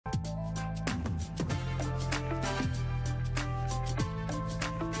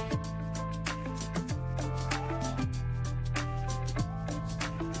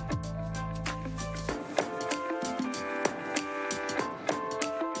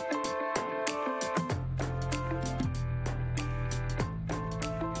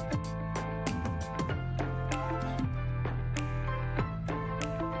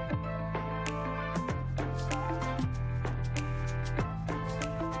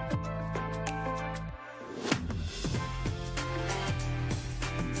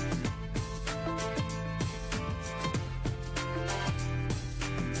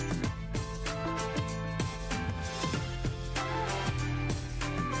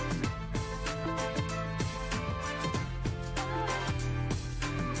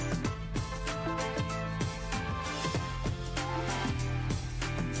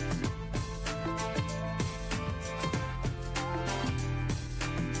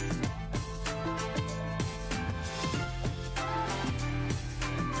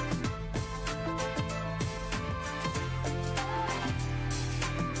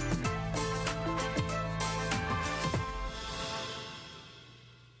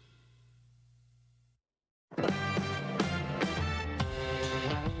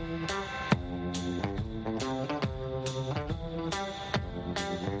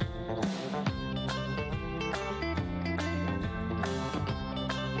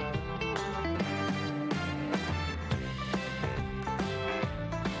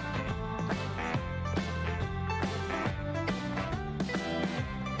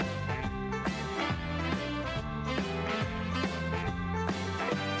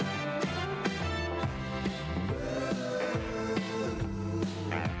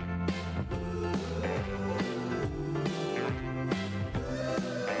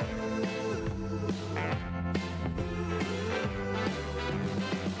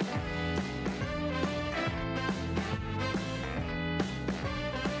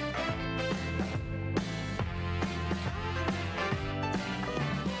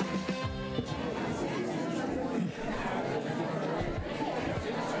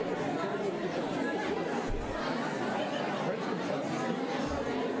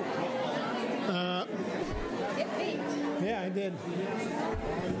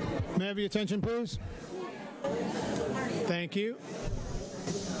ahead. May I have your attention, please? Thank you.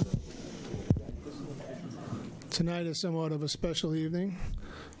 Tonight is somewhat of a special evening.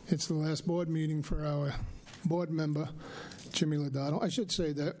 It's the last board meeting for our board member, Jimmy Lodato. I should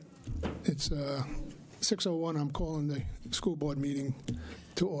say that it's 6:01. I'm calling the school board meeting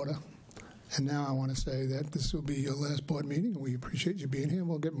to order. And now I want to say that this will be your last board meeting. We appreciate you being here.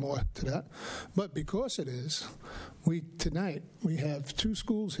 We'll get more to that. But because it is, tonight we have two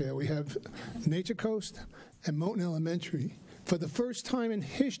schools here. We have Nature Coast and Moulton Elementary. For the first time in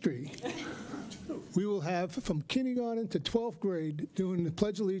history, we will have from kindergarten to 12th grade doing the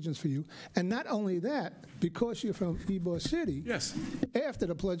Pledge of Allegiance for you. And not only that, because you're from Ybor City, yes, after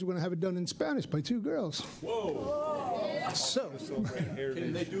the pledge, we're going to have it done in Spanish by two girls. Whoa. So,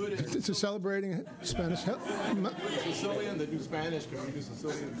 can they do it in it's a celebrating Spanish. Sicilian? They do Spanish. Can we do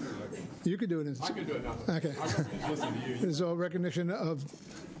Sicilian? You could do it in I can do it now. Okay. Listen to you. This is all recognition of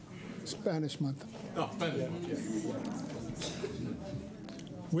Spanish month. Oh, Spanish month, yeah.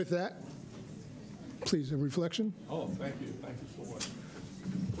 With that, please, a reflection. Oh, thank you. Thank you so much.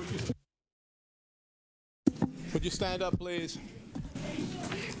 Would you stand up, please?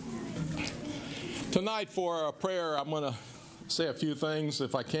 Tonight for our prayer, I'm going to say a few things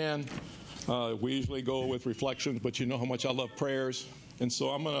if I can. We usually go with reflections, but you know how much I love prayers. And so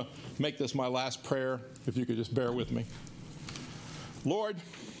I'm going to make this my last prayer, if you could just bear with me. Lord,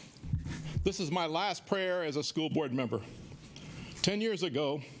 this is my last prayer as a school board member. 10 years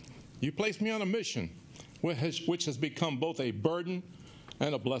ago, you placed me on a mission which has become both a burden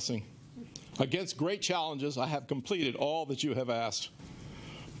and a blessing. Against great challenges, I have completed all that you have asked.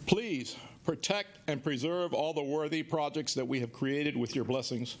 Please protect and preserve all the worthy projects that we have created with your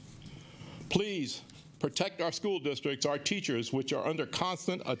blessings. Please protect our school districts, our teachers, which are under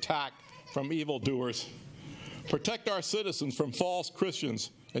constant attack from evildoers. Protect our citizens from false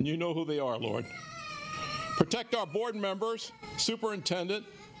Christians, and you know who they are, Lord. Protect our board members, superintendent,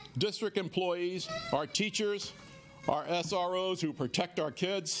 district employees, our teachers, our SROs who protect our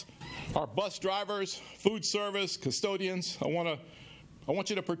kids, our bus drivers, food service, custodians. I want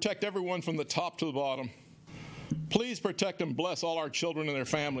you to protect everyone from the top to the bottom. Please protect and bless all our children and their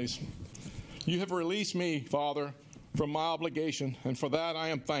families. You have released me, Father, from my obligation, and for that I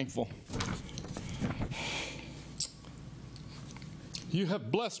am thankful. You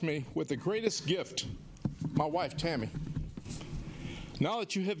have blessed me with the greatest gift, my wife, Tammy. Now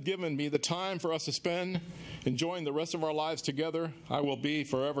that you have given me the time for us to spend enjoying the rest of our lives together, I will be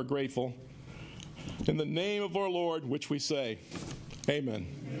forever grateful. In the name of our Lord, which we say, amen.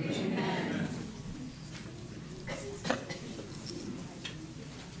 Amen.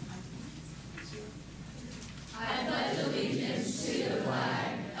 I pledge allegiance to the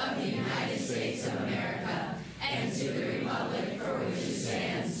flag of the United States of America and to the republic for which it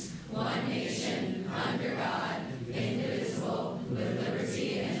stands, one nation, under God, indivisible, with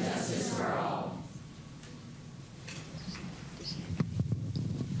liberty and justice for all.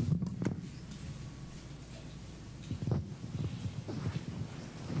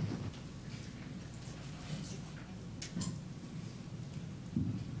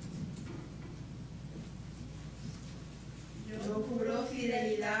 Yo juro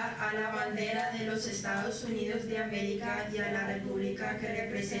fidelidad a la bandera de los Estados Unidos de América y a la república que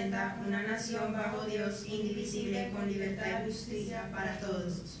representa una nación bajo Dios indivisible con libertad y justicia para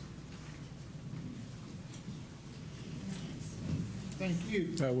todos. Thank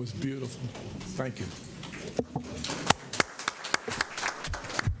you. That was beautiful. Thank you.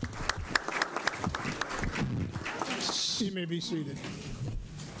 You may be seated.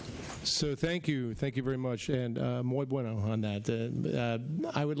 So thank you very much, and muy bueno on that.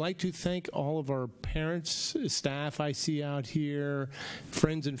 I would like to thank all of our parents, staff I see out here,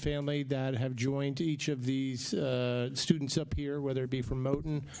 friends and family that have joined each of these students up here, whether it be from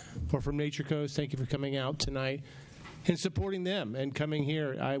Moulton or from Nature Coast. Thank you for coming out tonight and supporting them and coming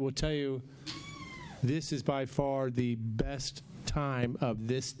here. I will tell you, this is by far the best time of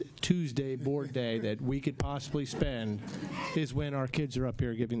this Tuesday board day that we could possibly spend is when our kids are up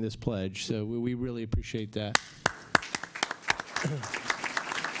here giving this pledge. So we really appreciate that.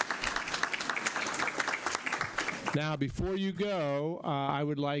 Now, before you go, I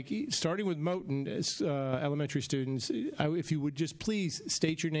would like, starting with Moulton elementary students, if you would just please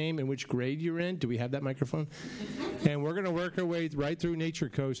state your name and which grade you're in. Do we have that microphone? And we're going to work our way right through Nature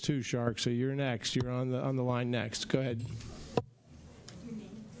Coast too, Shark. So you're next. You're on the line next. Go ahead.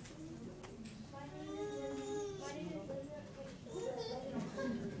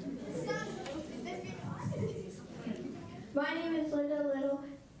 My name is Linda Little,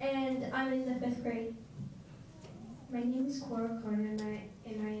 and I'm in the 5th grade. My name is Cora Khan, and I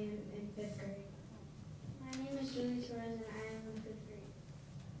am in 5th grade. My name is Julie Torres, and I am in 5th grade.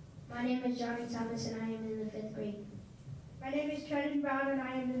 My name is Johnny Thomas, and I am in the 5th grade. My name is Trenton Brown, and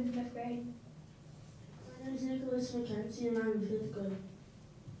I am in the 5th grade. My name is Nicholas McKenzie, and I'm in 5th grade.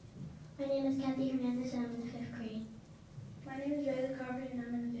 My name is Kathy Hernandez, and I'm in the 5th grade. My name is Layla Carver, and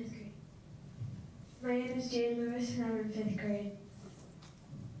I'm in the 5th grade. My name is Jade Lewis, and I'm in 5th grade.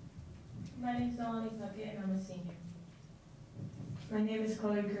 My name is Melanie Puckett, and I'm a senior. My name is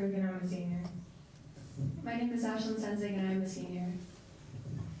Chloe Krug, and I'm a senior. My name is Ashlyn Sensing, and I'm a senior.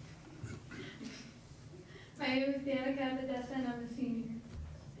 My name is Danica Medessa, and I'm a senior.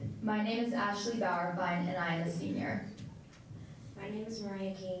 My name is Ashley Bauerfein, and I am a senior. My name is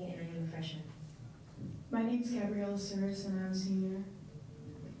Mariah King, and I am a freshman. My name is Gabriella Sirs, and I'm a senior.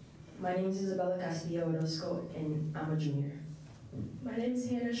 My name is Isabella Castillo Orozco, and I'm a junior. My name is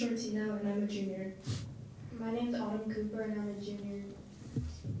Hannah Shortino, and I'm a junior. My name is Autumn Cooper, and I'm a junior.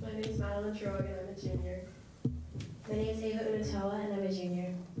 My name is Madeline Trog, and I'm a junior. My name is Ava Unatoa, and I'm a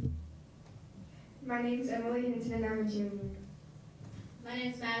junior. My name is Emily Hinton, and I'm a junior. My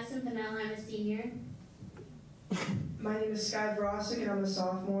name is Madison Fennell, and I'm a senior. My name is Sky Brosick, and I'm a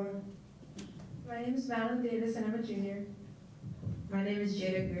sophomore. My name is Madeline Davis, and I'm a junior. My name is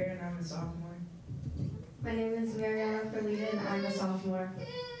Jada Greer, and I'm a sophomore. My name is Mariana Ferlita, and I'm a sophomore.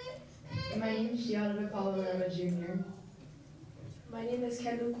 My name is Gianna McCollum, and I'm a junior. My name is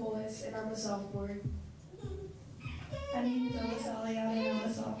Kendall Colas, and I'm a sophomore. My name is Elisa Aliana, and I'm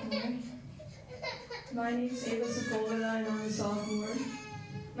a sophomore. My name is Ava Sokolina, and I'm a sophomore.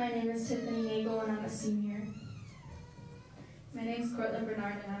 My name is Tiffany Nagel, and I'm a senior. My name is Cortland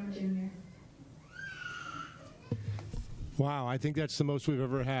Bernard, and I'm a junior. Wow, I think that's the most we've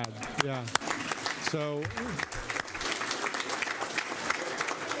ever had. Yeah.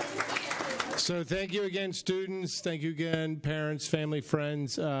 So thank you again, students. Thank you again, parents, family,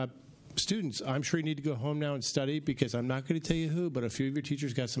 friends. Students, I'm sure you need to go home now and study because I'm not going to tell you who, but a few of your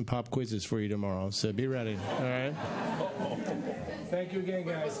teachers got some pop quizzes for you tomorrow, so be ready. All right? Thank you again,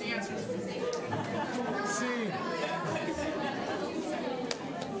 guys. See.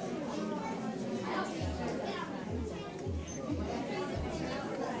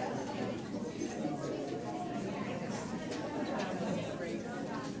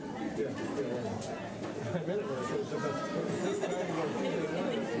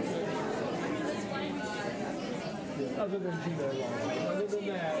 Other than Gina, other than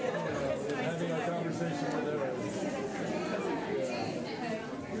that, having a conversation with her.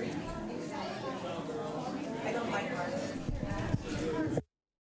 I don't like her.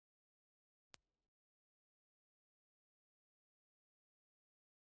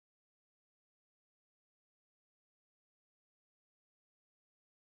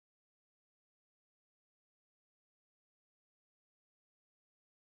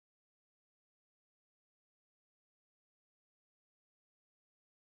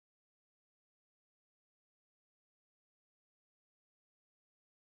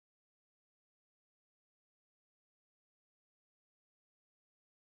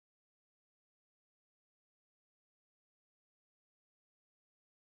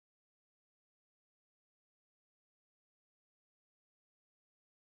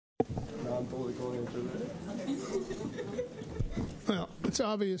 Well, it's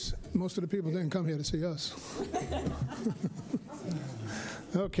obvious most of the people didn't come here to see us.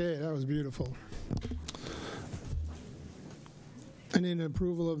 Okay, that was beautiful. I need an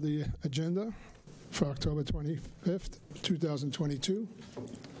approval of the agenda for October 25th, 2022.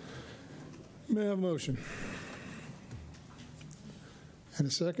 May I have a motion? And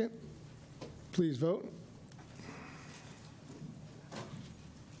a second? Please vote.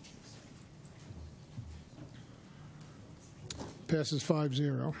 Passes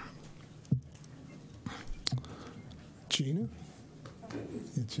 5-0. Gina,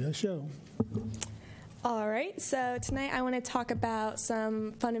 it's your show. All right, so tonight I want to talk about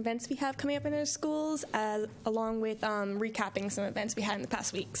some fun events we have coming up in our schools, along with recapping some events we had in the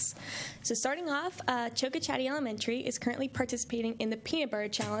past weeks. So starting off, Chocochatty Elementary is currently participating in the Peanut Butter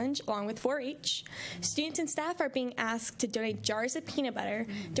Challenge along with 4-H. Students and staff are being asked to donate jars of peanut butter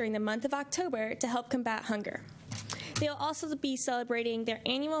during the month of October to help combat hunger. They will also be celebrating their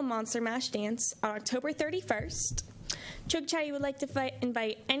annual Monster Mash dance on October 31st. Chocochatty would like to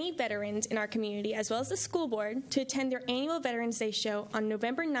invite any veterans in our community, as well as the school board, to attend their annual Veterans Day show on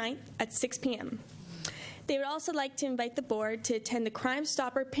November 9th at 6 p.m. They would also like to invite the board to attend the Crime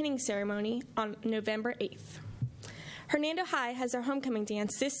Stopper pinning ceremony on November 8th. Hernando High has their homecoming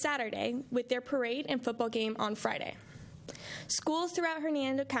dance this Saturday with their parade and football game on Friday. Schools throughout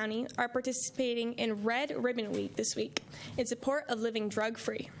Hernando County are participating in Red Ribbon Week this week in support of living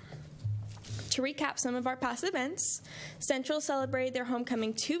drug-free. To recap some of our past events, Central celebrated their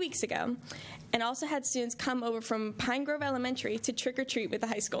homecoming 2 weeks ago and also had students come over from Pine Grove Elementary to trick-or-treat with the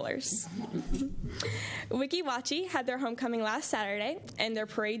high schoolers. Wiki Wachi had their homecoming last Saturday and their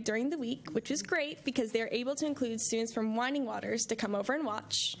parade during the week, which was great because they're able to include students from Winding Waters to come over and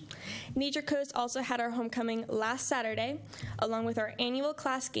watch. Nature Coast also had our homecoming last Saturday, along with our annual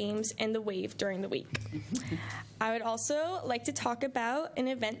class games and the wave during the week. I would also like to talk about an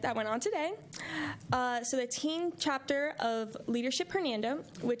event that went on today. So the teen chapter of Leadership Hernando,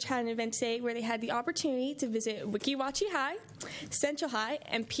 which had an event today where they had the opportunity to visit Wiki Wachi High, Central High,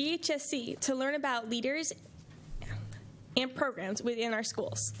 and PHSC to learn about leaders and programs within our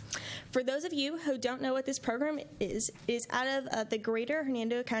schools. For those of you who don't know what this program is, it is out of the Greater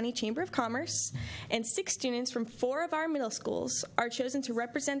Hernando County Chamber of Commerce, and 6 students from 4 of our middle schools are chosen to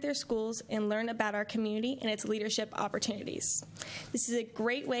represent their schools and learn about our community and its leadership opportunities. This is a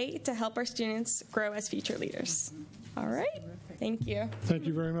great way to help our students grow as future leaders. All right, thank you. Thank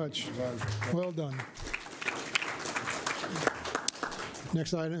you very much. Well done.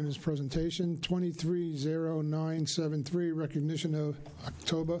 Next item is presentation 230973, recognition of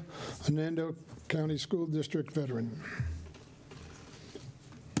October Hernando County School District veteran.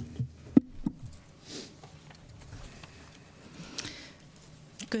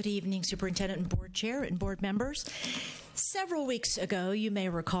 Good evening, Superintendent and Board Chair and board members. Several weeks ago, you may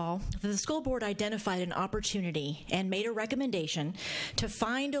recall, the school board identified an opportunity and made a recommendation to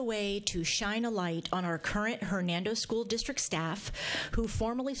find a way to shine a light on our current Hernando School District staff who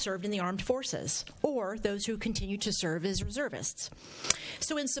formerly served in the armed forces, or those who continue to serve as reservists.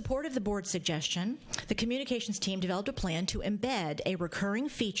 So in support of the board's suggestion, the communications team developed a plan to embed a recurring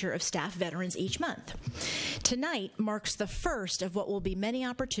feature of staff veterans each month. Tonight marks the first of what will be many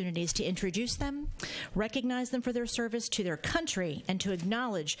opportunities to introduce them, recognize them for their service to their country, and to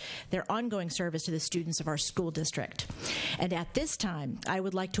acknowledge their ongoing service to the students of our school district. And at this time, I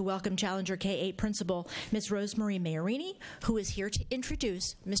would like to welcome Challenger K-8 Principal Ms. Rosemarie Maiorini, who is here to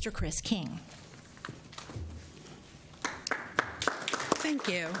introduce Mr. Chris King. Thank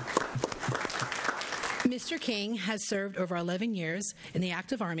you. Mr. King has served over 11 years in the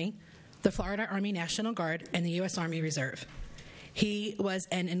active Army, the Florida Army National Guard, and the U.S. Army Reserve. He was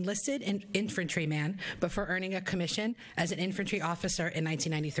an enlisted infantryman before earning a commission as an infantry officer in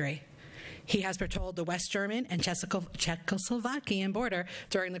 1993. He has patrolled the West German and Czechoslovakian border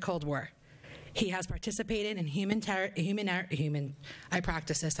during the Cold War. He has participated in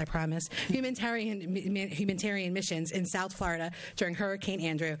humanitarian missions in South Florida during Hurricane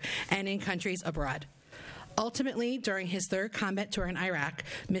Andrew and in countries abroad. Ultimately, during his 3rd combat tour in Iraq,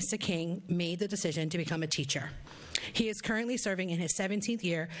 Mr. King made the decision to become a teacher. He is currently serving in his 17th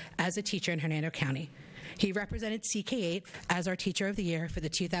year as a teacher in Hernando County. He represented CK8 as our Teacher of the Year for the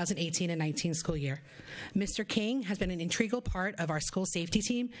 2018 and 19 school year. Mr. King has been an integral part of our school safety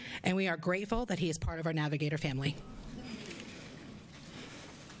team, and we are grateful that he is part of our Navigator family.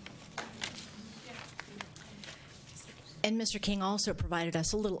 And Mr. King also provided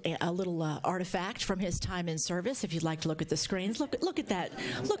us a little artifact from his time in service. If you'd like to look at the screens, look at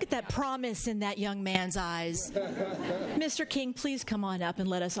that promise in that young man's eyes. Mr. King, please come on up and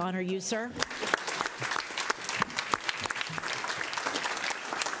let us honor you, sir.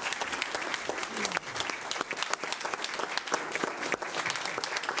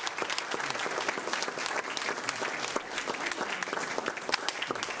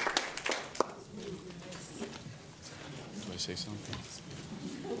 Say something?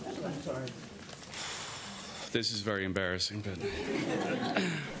 I'm sorry. This is very embarrassing, but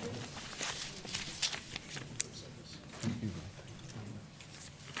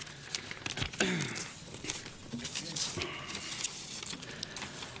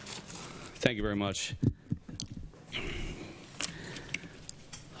thank you very much.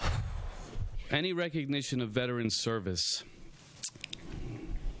 Any recognition of veteran service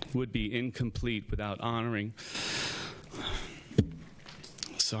would be incomplete without honoring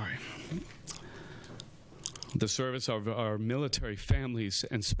the service of our military families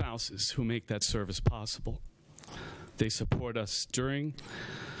and spouses who make that service possible. They support us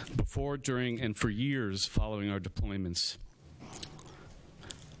before, during, and for years following our deployments.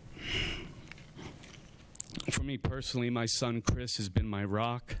 For me personally, my son Chris has been my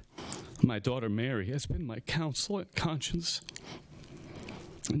rock. My daughter Mary has been my counsel and conscience.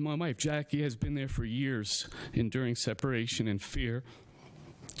 And my wife Jackie has been there for years, enduring separation and fear.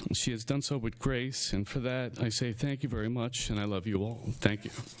 She has done so with grace, and for that I say thank you very much, and I love you all. Thank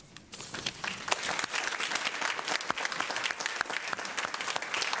you.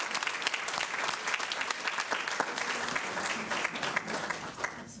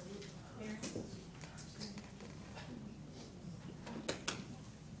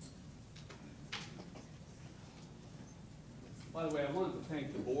 By the way, I wanted to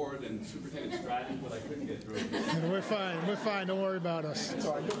thank the board and Superintendent Stratton, but I couldn't get through. And we're fine, don't worry about us. That's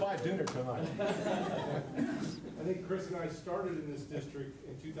all right, you'll buy dinner tonight. I think Chris and I started in this district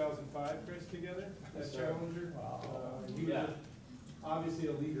in 2005, Chris, together as Challenger. Wow. He was obviously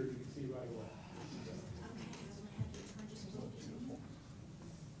a leader, you can see right away.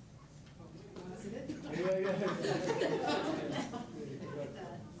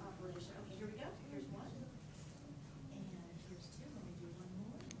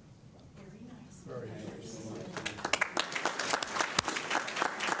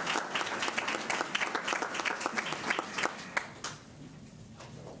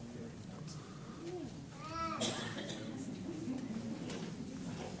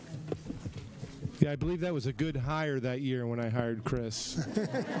 Yeah, I believe that was a good hire that year when I hired Chris.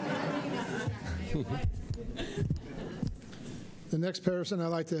 The next person I'd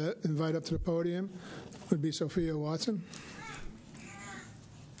like to invite up to the podium would be Sophia Watson.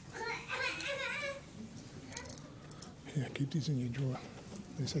 Yeah, keep these in your drawer.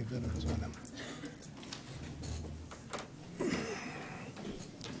 They say veterans on them.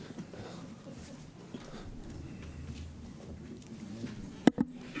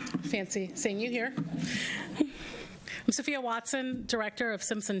 Fancy seeing you here. I'm Sophia Watson, Director of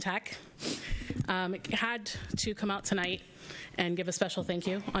Simpson Tech. Had to come out tonight and give a special thank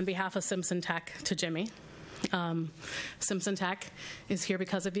you on behalf of Simpson Tech to Jimmy. Simpson Tech is here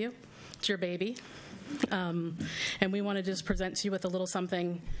because of you. It's your baby. And we want to just present to you with a little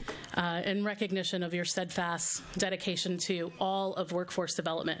something in recognition of your steadfast dedication to all of workforce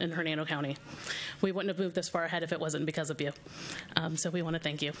development in Hernando County. We wouldn't have moved this far ahead if it wasn't because of you. So we want to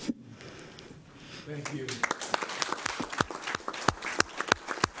thank you. Thank you.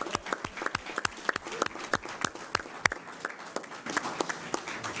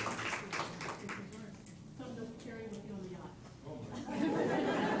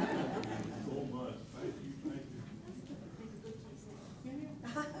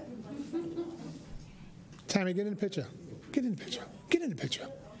 Tammy, get in the picture. Get in the picture. Get in the picture. I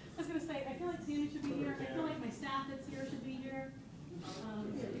was going to say, I feel like Tammy should be here. I feel like my staff that's here should be here. You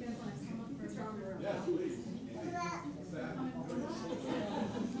guys want to come up for a stronger? Yeah, please.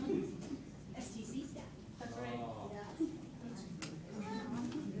 STC staff. That's right.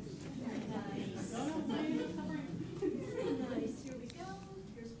 Nice. Here we go.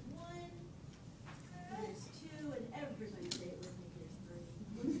 Here's one. Here's two. And everybody say it with me.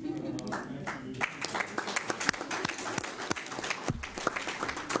 Here's three.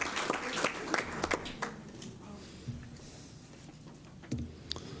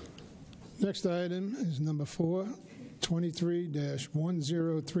 Next item is number 4,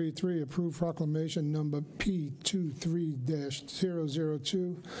 23-1033, approved proclamation number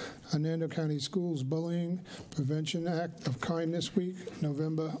P23-002, Hernando County Schools Bullying Prevention Act of Kindness Week,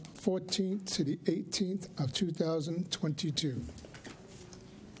 November 14th to the 18th of 2022.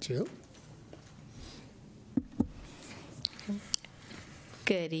 Jill?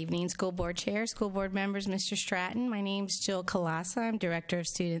 Good evening, School Board Chair, School Board members, Mr. Stratton. My name's Jill Kalasa. I'm Director of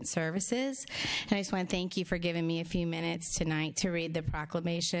Student Services, and I just want to thank you for giving me a few minutes tonight to read the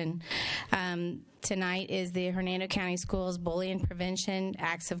proclamation. Tonight is the Hernando County Schools Bullying Prevention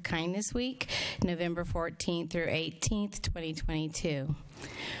Acts of Kindness Week, November 14th through 18th, 2022.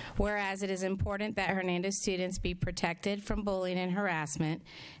 Whereas it is important that Hernando students be protected from bullying and harassment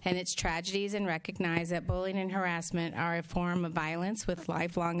and its tragedies, and recognize that bullying and harassment are a form of violence with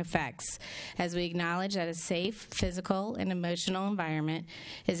lifelong effects, as we acknowledge that a safe physical and emotional environment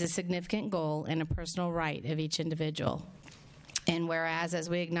is a significant goal and a personal right of each individual. And whereas, as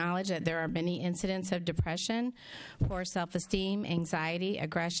we acknowledge that there are many incidents of depression, poor self-esteem, anxiety,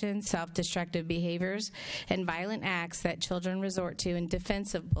 aggression, self-destructive behaviors, and violent acts that children resort to in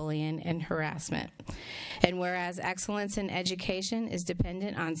defense of bullying and harassment. And whereas excellence in education is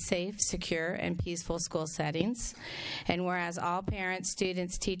dependent on safe, secure, and peaceful school settings. And whereas all parents,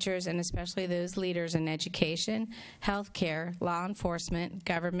 students, teachers, and especially those leaders in education, healthcare, law enforcement,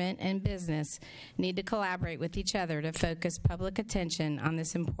 government, and business need to collaborate with each other to focus public attention on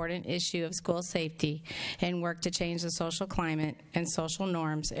this important issue of school safety and work to change the social climate and social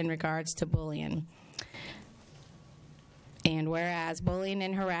norms in regards to bullying. And whereas bullying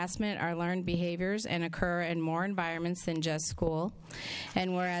and harassment are learned behaviors and occur in more environments than just school,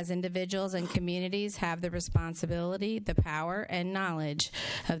 and whereas individuals and communities have the responsibility, the power, and knowledge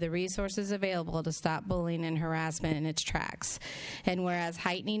of the resources available to stop bullying and harassment in its tracks, and whereas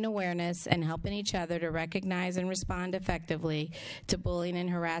heightening awareness and helping each other to recognize and respond effectively to bullying and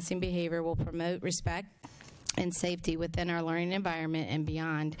harassing behavior will promote respect and safety within our learning environment and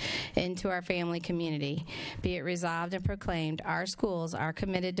beyond into our family community. Be it resolved and proclaimed, our schools are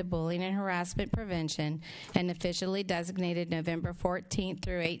committed to bullying and harassment prevention and officially designated November 14th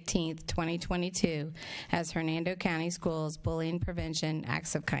through 18th, 2022 as Hernando County Schools Bullying Prevention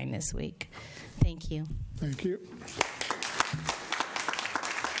Acts of Kindness Week. Thank you. Thank you.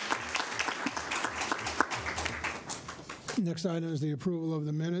 Next item is the approval of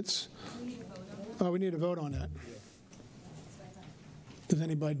the minutes. Oh, we need a vote on that. Does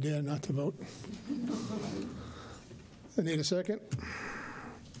anybody dare not to vote? I need a second.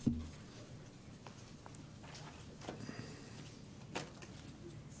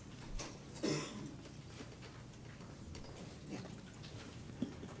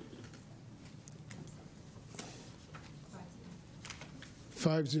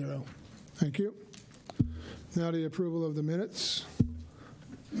 Five zero. Thank you. Now the approval of the minutes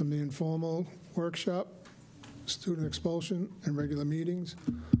of the informal workshop, student expulsion, and regular meetings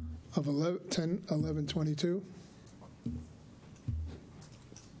of 10/11/22.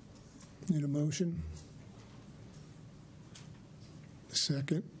 Need a motion?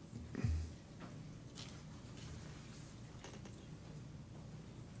 Second.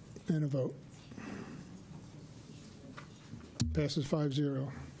 And a vote. Passes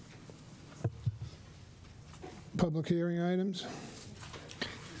 5-0. Public hearing items.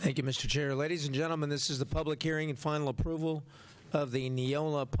 Thank you, Mr. Chair. Ladies and gentlemen, this is the public hearing and final approval of the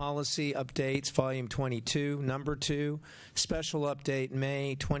Neola Policy Updates, Volume 22, Number 2, Special Update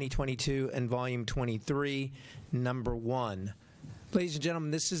May 2022, and Volume 23, Number 1. Ladies and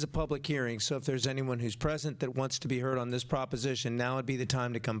gentlemen, this is a public hearing, so if there's anyone who's present that wants to be heard on this proposition, now would be the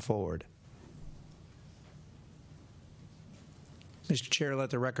time to come forward. Mr. Chair,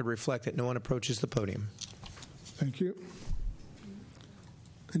 let the record reflect that no one approaches the podium. Thank you.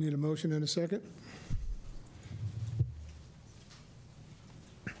 I need a motion and a second.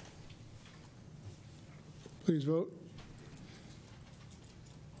 Please vote.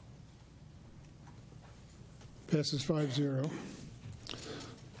 Passes 5-0.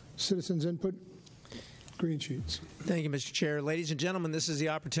 Citizens input, green sheets. Thank you, Mr. Chair. Ladies and gentlemen, this is the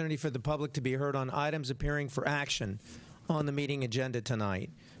opportunity for the public to be heard on items appearing for action on the meeting agenda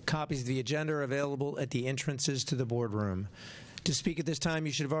tonight. Copies of the agenda are available at the entrances to the boardroom. To speak at this time,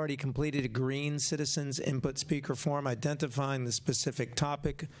 you should have already completed a green citizens input speaker form identifying the specific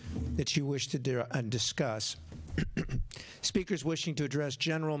topic that you wish to discuss. Speakers wishing to address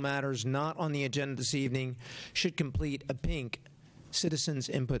general matters not on the agenda this evening should complete a pink citizens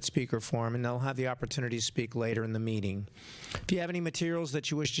input speaker form, and they'll have the opportunity to speak later in the meeting. If you have any materials that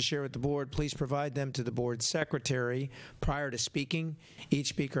you wish to share with the board, please provide them to the board secretary prior to speaking. Each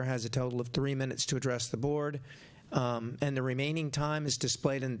speaker has a total of 3 minutes to address the board. And the remaining time is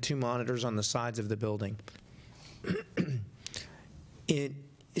displayed in the 2 monitors on the sides of the building.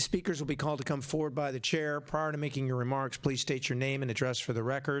 Speakers will be called to come forward by the chair. Prior to making your remarks, please state your name and address for the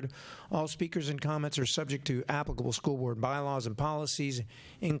record. All speakers and comments are subject to applicable school board bylaws and policies,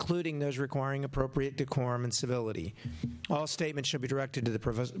 including those requiring appropriate decorum and civility. All statements should be directed to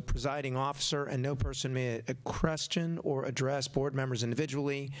the presiding officer, and no person may question or address board members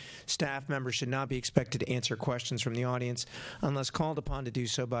individually. Staff members should not be expected to answer questions from the audience unless called upon to do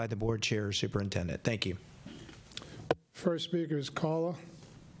so by the board chair or superintendent. Thank you. First speaker is caller.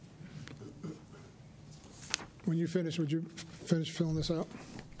 When you finish, would you finish filling this out?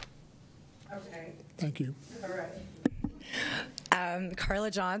 Okay. Thank you. All right. Carla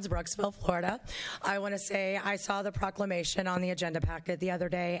Johns, Brooksville, Florida. I want to say I saw the proclamation on the agenda packet the other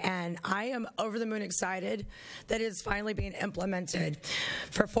day, and I am over the moon excited that it is finally being implemented.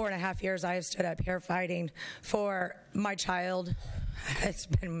 For 4.5 years, I have stood up here fighting for my child. It's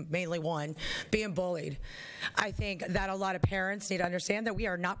been mainly one, being bullied. I think that a lot of parents need to understand that we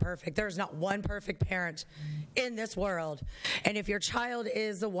are not perfect. There is not one perfect parent in this world. And if your child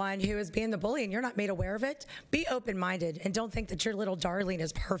is the one who is being the bully and you're not made aware of it, be open-minded and don't think that your little darling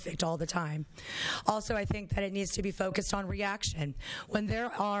is perfect all the time. Also, I think that it needs to be focused on reaction. When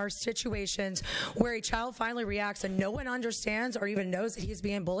there are situations where a child finally reacts and no one understands or even knows that he's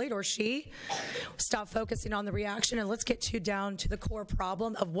being bullied or she, stop focusing on the reaction and let's get down to the core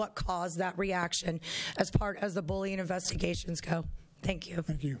problem of what caused that reaction as the bullying investigations go. Thank you.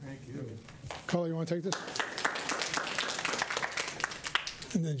 Thank you. Thank you. Carla, you want to take this?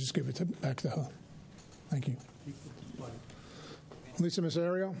 And then just give it back to her. Thank you. Lisa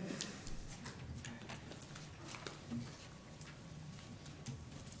Miserio.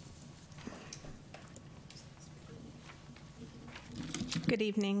 Good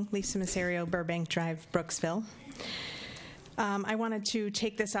evening. Lisa Miserio, Burbank Drive, Brooksville. I wanted to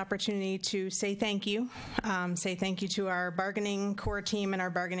take this opportunity to say thank you. Say thank you to our bargaining core team and our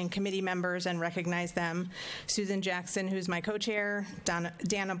bargaining committee members and recognize them. Susan Jackson, who's my co-chair, Dana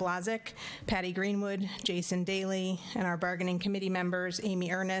Blazik, Patty Greenwood, Jason Daly, and our bargaining committee members,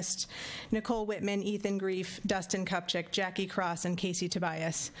 Amy Ernest, Nicole Whitman, Ethan Grief, Dustin Kupchik, Jackie Cross, and Casey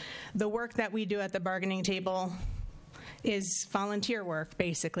Tobias. The work that we do at the bargaining table is volunteer work,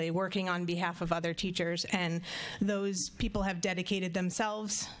 basically, working on behalf of other teachers. And those people have dedicated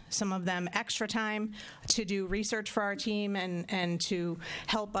themselves, some of them extra time, to do research for our team and to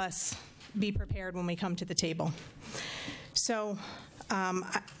help us be prepared when we come to the table. So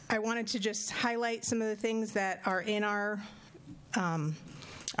I wanted to just highlight some of the things that are in our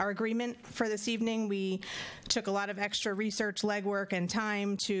agreement for this evening. We took a lot of extra research, legwork, and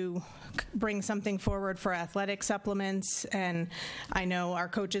time to bring something forward for athletic supplements, and I know our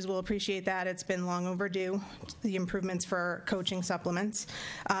coaches will appreciate that. It's been long overdue, the improvements for coaching supplements.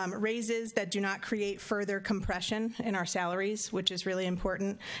 Raises that do not create further compression in our salaries, which is really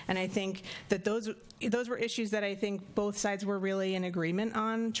important, and I think that those were issues that I think both sides were really in agreement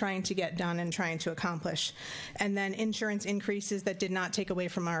on trying to get done and trying to accomplish. And then insurance increases that did not take away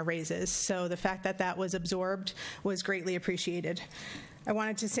from our raises. So the fact that that was absorbed was greatly appreciated. I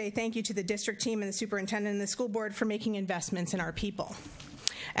wanted to say thank you to the district team and the superintendent and the school board for making investments in our people.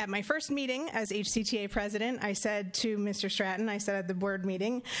 At my first meeting as HCTA president, I said to Mr. Stratton, I said at the board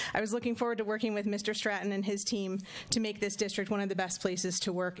meeting, I was looking forward to working with Mr. Stratton and his team to make this district one of the best places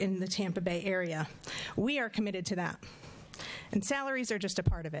to work in the Tampa Bay area. We are committed to that. And salaries are just a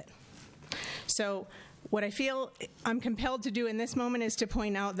part of it. So what I feel I'm compelled to do in this moment is to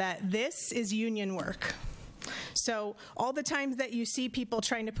point out that this is union work. So all the times that you see people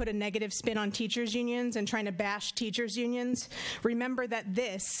trying to put a negative spin on teachers' unions and trying to bash teachers' unions, remember that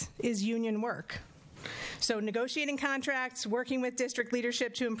this is union work. So negotiating contracts, working with district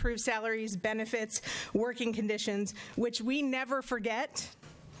leadership to improve salaries, benefits, working conditions, which we never forget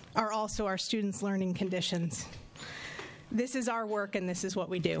are also our students' learning conditions. This is our work and this is what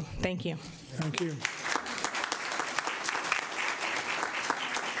we do. Thank you. Thank you.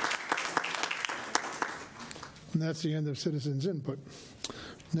 And that's the end of citizens' input.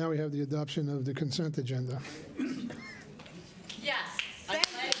 Now we have the adoption of the consent agenda. Yes. Thank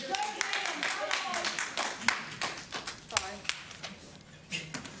you. Sorry.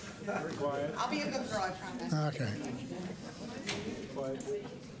 Very quiet. I'll be a good girl, I promise. Okay. Quiet.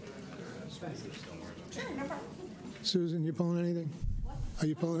 Sure, no problem. Susan, you pulling anything? What? Are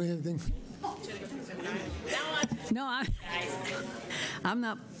you pulling anything? No, I'm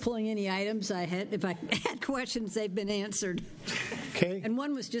not pulling any items. If I had questions, they've been answered. Okay. And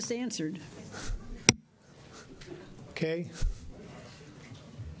one was just answered. Okay.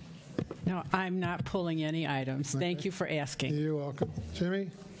 No, I'm not pulling any items. Okay. Thank you for asking. You're welcome. Jimmy?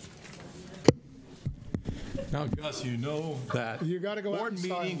 Now, Gus, you know that you gotta go board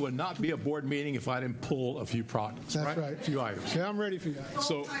meeting would not be a board meeting if I didn't pull a few products. That's right. A few items. Yeah, I'm ready for you.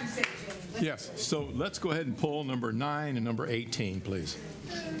 So, yes. So let's go ahead and pull number 9 and number 18, please.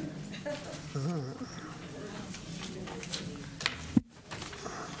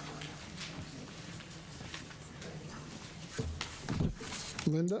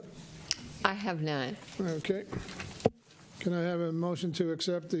 Linda? I have none. Okay. Can I have a motion to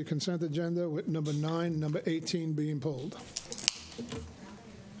accept the consent agenda with number 9, number 18 being pulled?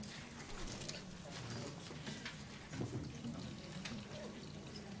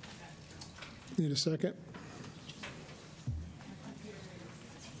 Need a second?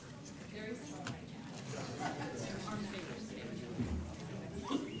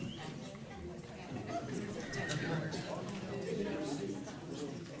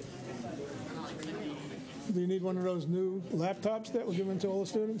 Do you need one of those new laptops that we're giving to all the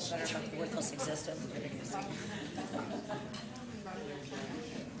students? Worthless existence.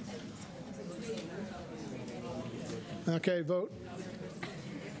 Okay, vote.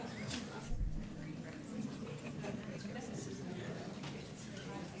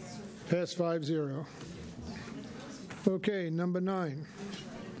 Pass 5-0. Okay, number 9.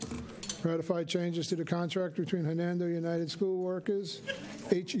 Ratify changes to the contract between Hernando United School Workers,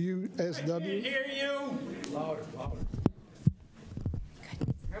 HUSW. I can't hear you. Louder, louder.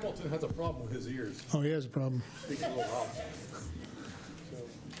 Hamilton has a problem with his ears. Oh, he has a problem. Speaking a little loud.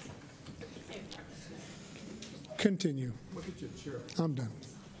 Continue. Look at your chair. I'm done.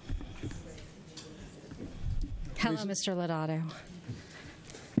 Hello, Mr. Lodato.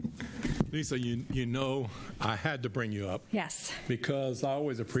 Lisa, you know I had to bring you up. Yes. Because I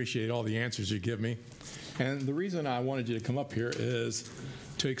always appreciate all the answers you give me. And the reason I wanted you to come up here is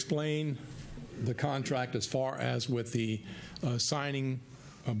to explain the contract as far as with the signing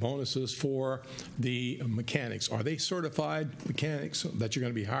bonuses for the mechanics. Are they certified mechanics that you're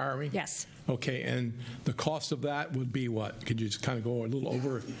going to be hiring? Yes. Okay, and the cost of that would be what? Could you just kind of go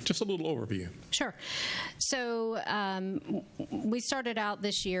just a little overview? Sure. So we started out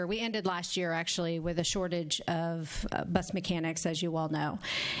this year, we ended last year actually with a shortage of bus mechanics, as you all know.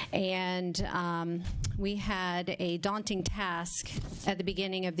 And we had a daunting task at the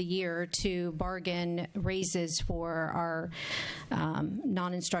beginning of the year to bargain raises for our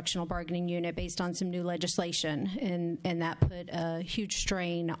non-instructional bargaining unit based on some new legislation. And that put a huge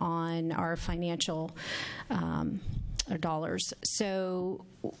strain on our financial dollars. So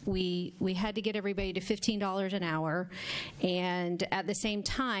we had to get everybody to $15 an hour, and at the same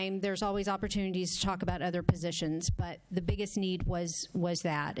time, there's always opportunities to talk about other positions, but the biggest need was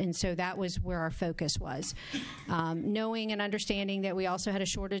that, and so that was where our focus was. Knowing and understanding that we also had a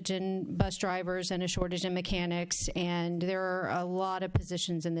shortage in bus drivers and a shortage in mechanics, and there are a lot of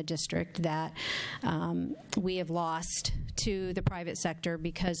positions in the district that we have lost to the private sector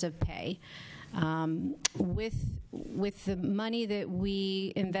because of pay. With the money that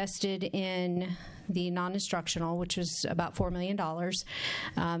we invested in the non-instructional, which was about $4 million,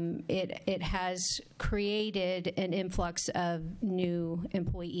 it has created an influx of new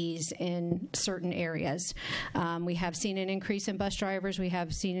employees in certain areas. We have seen an increase in bus drivers. We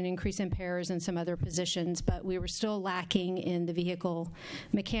have seen an increase in pairs and some other positions, but we were still lacking in the vehicle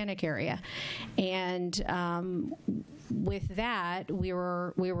mechanic area. And with that, we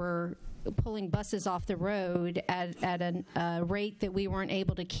were pulling buses off the road at a rate that we weren't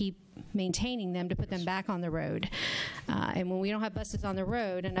able to keep maintaining them to put them back on the road. And when we don't have buses on the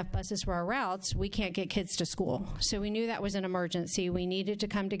road, enough buses for our routes, we can't get kids to school. So we knew that was an emergency. We needed to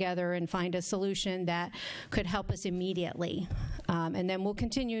come together and find a solution that could help us immediately. And then we'll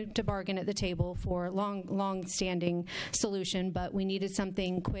continue to bargain at the table for a long-standing solution, but we needed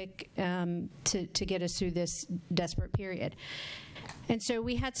something quick to get us through this desperate period. And so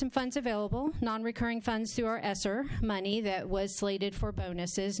we had some funds available, non-recurring funds through our ESSER money that was slated for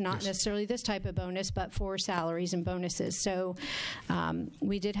bonuses, not necessarily this type of bonus, but for salaries and bonuses. So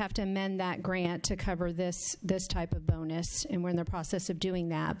we did have to amend that grant to cover this type of bonus, and we're in the process of doing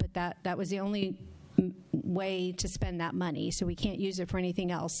that. But that was the only way to spend that money, so we can't use it for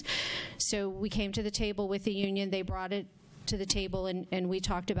anything else. So we came to the table with the union. They brought it to the table, and we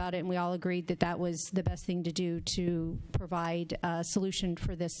talked about it, and we all agreed that that was the best thing to do to provide a solution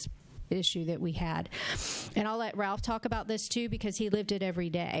for this issue that we had. And I'll let Ralph talk about this too, because he lived it every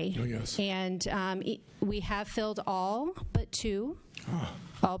day. Oh, yes. And we have filled all but two.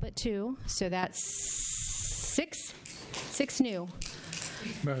 All but two. So that's six new.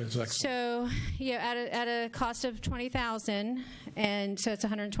 So, at a cost of $20,000, and so it's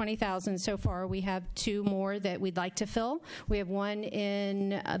 $120,000 so far. We have two more that we'd like to fill. We have one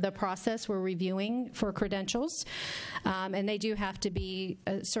in the process we're reviewing for credentials, and they do have to be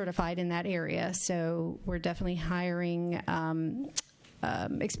certified in that area. So we're definitely hiring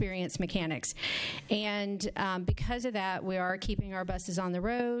experienced mechanics. And because of that, we are keeping our buses on the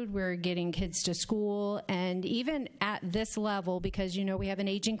road. We're getting kids to school. And even at this level, because, we have an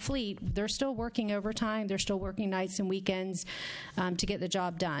aging fleet, they're still working overtime. They're still working nights and weekends to get the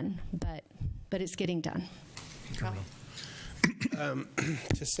job done. But it's getting done.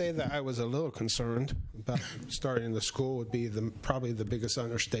 To say that I was a little concerned about starting the school would be probably the biggest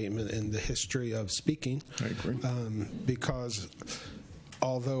understatement in the history of speaking. I agree. Because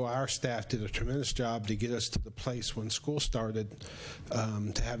although our staff did a tremendous job to get us to the place when school started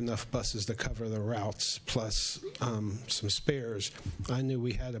to have enough buses to cover the routes plus some spares, I knew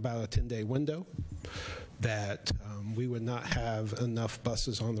we had about a 10-day window that we would not have enough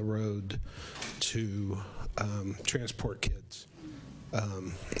buses on the road to transport kids.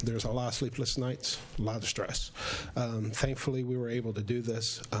 There's a lot of sleepless nights, a lot of stress. Thankfully, we were able to do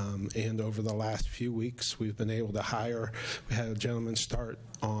this, and over the last few weeks, we've been able to hire. We had a gentleman start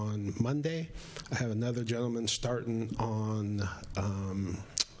on Monday. I have another gentleman starting on,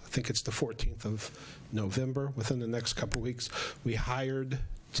 I think it's the 14th of November, within the next couple weeks. We hired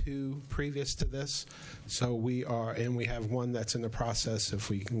two previous to this, so we have one that's in the process. If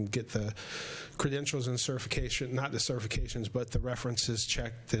we can get the credentials and certification, not the certifications, but the references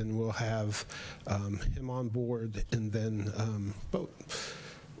checked, then we'll have him on board. And then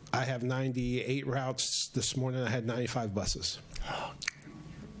I have 98 routes. This morning I had 95 buses.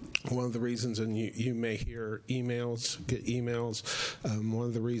 One of the reasons, and you may get emails, one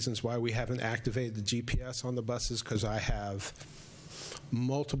of the reasons why we haven't activated the GPS on the buses, because I have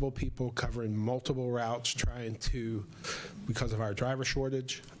multiple people covering multiple routes because of our driver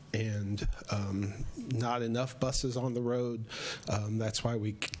shortage, and not enough buses on the road. That's why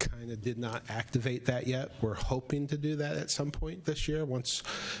we kind of did not activate that yet. We're hoping to do that at some point this year,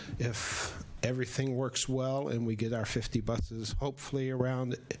 if everything works well and we get our 50 buses hopefully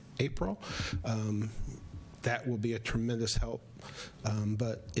around April. That will be a tremendous help.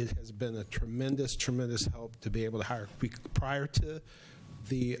 But it has been a tremendous, tremendous help to be able to hire. Prior to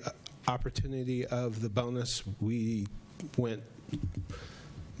the opportunity of the bonus, we went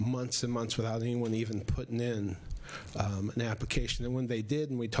months and months without anyone even putting in an application. And when they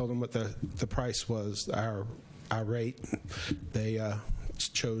did, and we told them what the price was, our rate, they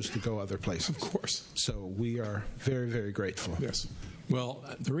chose to go other places. Of course. So we are very, very grateful. Yes. Well,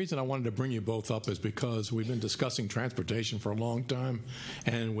 the reason I wanted to bring you both up is because we've been discussing transportation for a long time,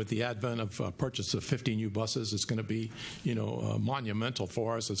 and with the advent of purchase of 50 new buses, it's going to be, monumental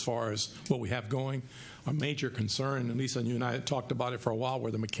for us as far as what we have going. A major concern, and Lisa and you and I had talked about it for a while, were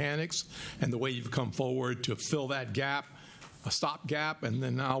the mechanics and the way you've come forward to fill that gap, a stopgap, and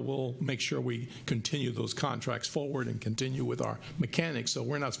then now we'll make sure we continue those contracts forward and continue with our mechanics, so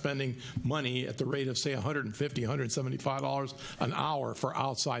we're not spending money at the rate of, say, $150, $175 an hour for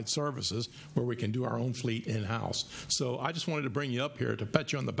outside services where we can do our own fleet in-house. So I just wanted to bring you up here to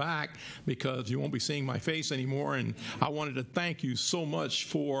pat you on the back because you won't be seeing my face anymore, and I wanted to thank you so much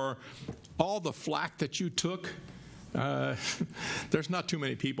for all the flack that you took. There's not too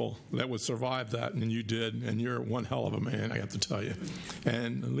many people that would survive that, and you did, and you're one hell of a man, I have to tell you.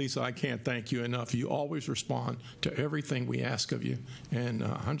 And Lisa, I can't thank you enough. You always respond to everything we ask of you, and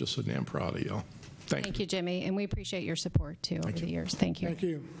I'm just so damn proud of you. Thank you, Jimmy, and we appreciate your support, too, over the years. Thank you. Thank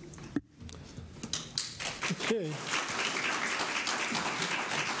you. Okay.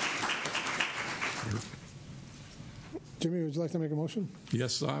 Jimmy, would you like to make a motion?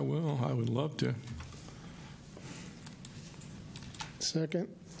 Yes, I will. I would love to. Second.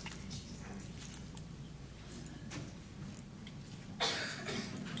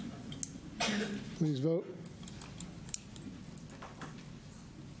 Please vote.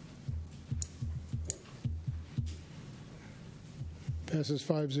 Passes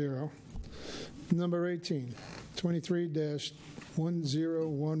 5-0. Number 18,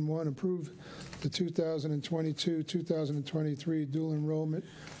 23-1011, approve the 2022-2023 dual enrollment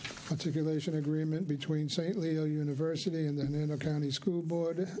articulation agreement between St. Leo University and the Hernando County School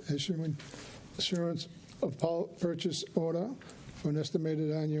Board, issuing assurance of purchase order for an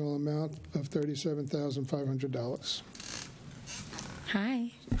estimated annual amount of $37,500.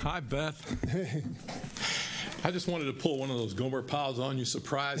 Hi. Hi, Beth. Hey. I just wanted to pull one of those Gomer piles on you,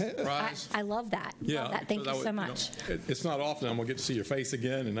 surprise. I love that. Yeah, love that. Thank you so much. It's not often I'm going to get to see your face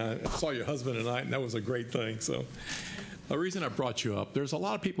again, and I saw your husband tonight, and that was a great thing. So the reason I brought you up, there's a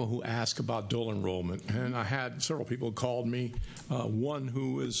lot of people who ask about dual enrollment, and I had several people who called me, one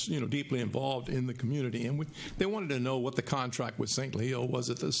who is deeply involved in the community, and they wanted to know what the contract with St. Leo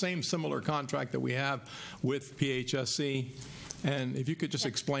was. It the same similar contract that we have with PHSC? And if you could just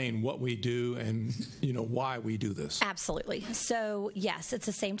explain what we do and why we do this. Absolutely. So yes, it's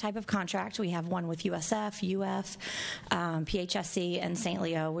the same type of contract. We have one with USF, UF, PHSC, and St.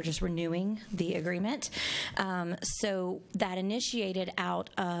 Leo. We're just renewing the agreement. So that initiated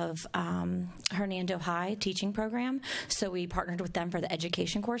out of Hernando High teaching program. So we partnered with them for the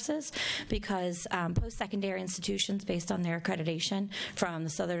education courses because post-secondary institutions, based on their accreditation from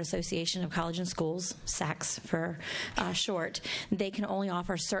the Southern Association of College and Schools, SACS for short, they can only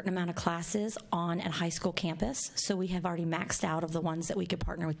offer a certain amount of classes on a high school campus. So we have already maxed out of the ones that we could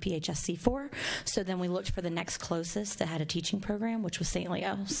partner with PHSC for. So then we looked for the next closest that had a teaching program, which was St.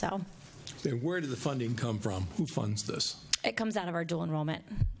 Leo. So, and where did the funding come from? Who funds this? It comes out of our dual enrollment,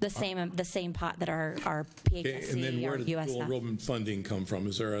 the same pot that our PHSC and then where did USF. the dual enrollment funding come from?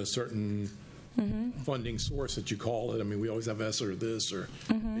 Is there a certain funding source that you call it? I mean, we always have ESSER or this, or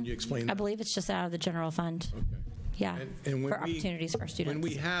can you explain that? I believe it's just out of the general fund. Okay. Yeah, and for opportunities for our students. When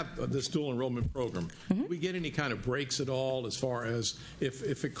we have this dual enrollment program, do we get any kind of breaks at all as far as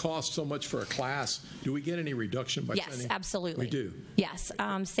if it costs so much for a class, do we get any reduction by Yes, absolutely. We do? Yes.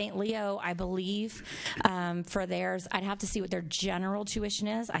 St. Leo, I believe, for theirs, I'd have to see what their general tuition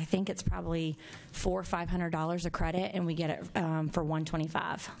is. I think it's probably $400 or $500 a credit, and we get it for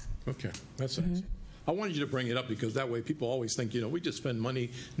 $125. Okay, that's nice. I wanted you to bring it up because that way people always think, we just spend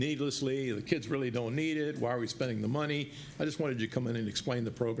money needlessly. The kids really don't need it. Why are we spending the money? I just wanted you to come in and explain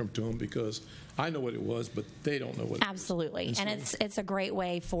the program to them because I know what it was, but they don't know what it is. Absolutely. And it's a great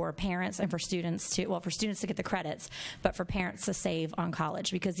way for parents and for students to get the credits, but for parents to save on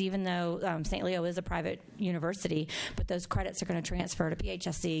college, because even though St. Leo is a private university, but those credits are going to transfer to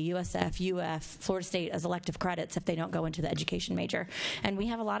PHSC, USF, UF, Florida State as elective credits if they don't go into the education major. And we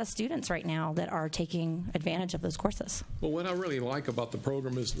have a lot of students right now that are taking advantage of those courses. Well, what I really like about the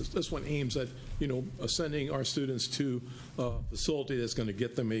program is this one aims at, sending our students to a facility that's going to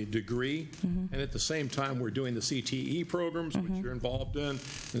get them a degree. And at the same time, we're doing the CTE programs, which you're involved in, and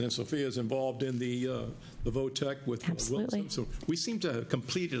then Sophia's involved in the VOTEC with Wilson. So we seem to have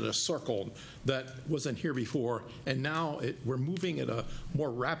completed a circle that wasn't here before, and now we're moving at a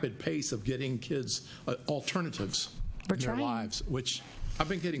more rapid pace of getting kids alternatives in their lives, which I've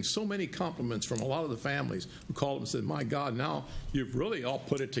been getting so many compliments from a lot of the families who called and said, my God, now you've really all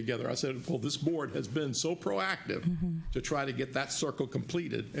put it together. I said, well, this board has been so proactive to try to get that circle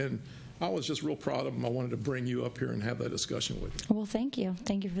completed. And I was just real proud of them. I wanted to bring you up here and have that discussion with you. Well, thank you.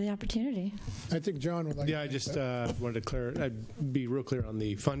 Thank you for the opportunity. I think John would like I just wanted to be real clear on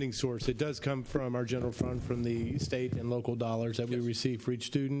the funding source. It does come from our general fund, from the state and local dollars that we receive for each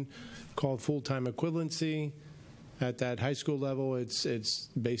student, called full-time equivalency. At that high school level, it's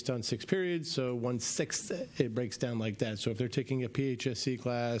based on 6 periods, so 1/6 it breaks down like that. So if they're taking a PHSC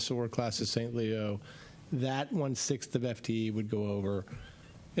class or a class at St. Leo, that 1/6 of FTE would go over,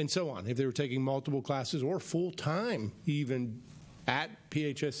 and so on. If they were taking multiple classes or full-time even at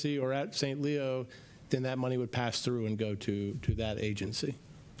PHSC or at St. Leo, then that money would pass through and go to that agency.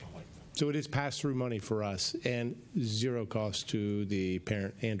 So it is pass-through money for us and zero cost to the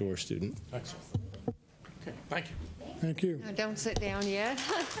parent and or student. Excellent. Okay, thank you. Thank you. Now, don't sit down yet.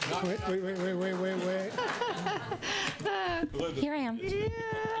 Wait. Here I am.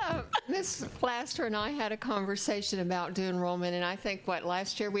 Yeah. Ms. Laster and I had a conversation about dual enrollment, and I think,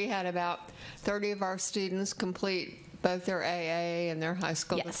 last year we had about 30 of our students complete both their AA and their high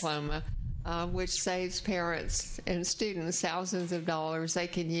school diploma, which saves parents and students thousands of dollars they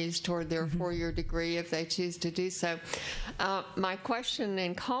can use toward their 4-year degree if they choose to do so. My question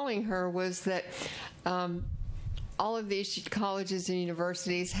in calling her was that all of these colleges and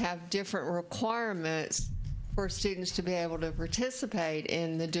universities have different requirements for students to be able to participate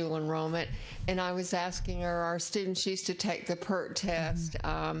in the dual enrollment. And I was asking her, our students used to take the PERT test,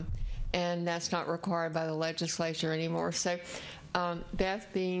 and that's not required by the legislature anymore. So Beth,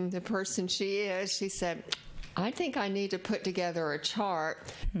 being the person she is, she said, I think I need to put together a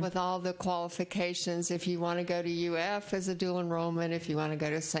chart with all the qualifications if you want to go to UF as a dual enrollment, if you want to go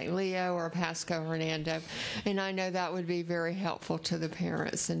to St. Leo or Pasco Hernando. And I know that would be very helpful to the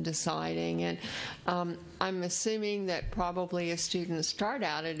parents in deciding. And I'm assuming that probably a student start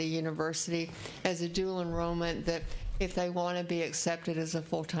out at a university as a dual enrollment, that if they want to be accepted as a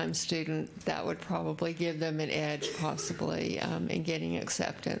full-time student, that would probably give them an edge possibly in getting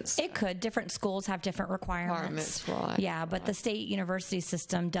acceptance. It could. Different schools have different requirements. Right. Yeah, but the state university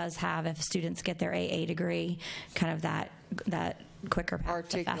system does have, if students get their AA degree, kind of that quicker path.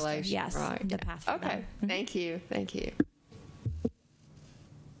 Articulation. Yes, right. the path. For okay. them. Thank you. Thank you.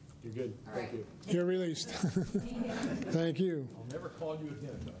 You're good. Thank you. You're released. Thank you. I'll never call you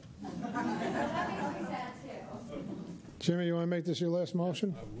again. Jimmy, you want to make this your last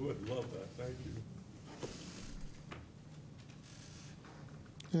motion? I would love that. Thank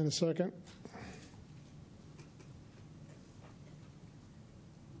you. And a second.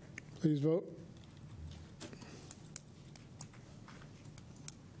 Please vote.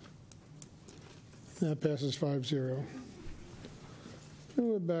 That passes 5-0. And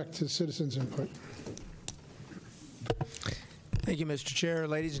we're back to citizens' input. Thank you, Mr. Chair.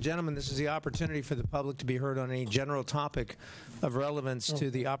 Ladies and gentlemen, this is the opportunity for the public to be heard on any general topic of relevance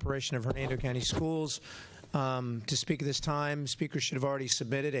to the operation of Hernando County Schools. To speak at this time, speakers should have already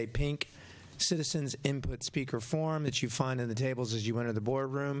submitted a pink citizens input speaker form that you find in the tables as you enter the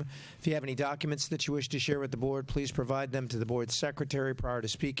boardroom. If you have any documents that you wish to share with the board, please provide them to the board secretary prior to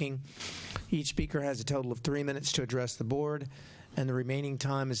speaking. Each speaker has a total of 3 minutes to address the board, and the remaining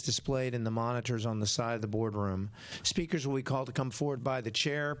time is displayed in the monitors on the side of the boardroom. Speakers will be called to come forward by the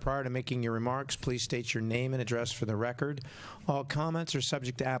chair. Prior to making your remarks, please state your name and address for the record. All comments are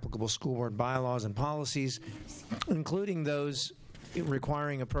subject to applicable school board bylaws and policies, including those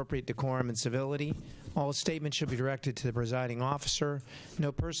requiring appropriate decorum and civility. All statements should be directed to the presiding officer.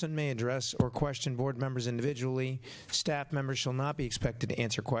 No person may address or question board members individually. Staff members shall not be expected to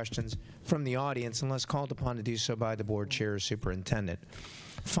answer questions from the audience unless called upon to do so by the board chair or superintendent.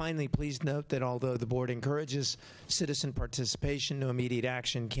 Finally, please note that although the board encourages citizen participation, no immediate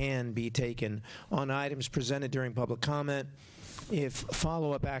action can be taken on items presented during public comment. If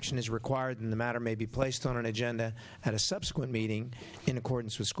follow-up action is required, then the matter may be placed on an agenda at a subsequent meeting in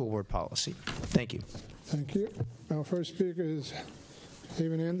accordance with school board policy. Thank you. Thank you. Our first speaker is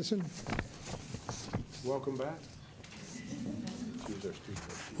Haven Anderson. Welcome back.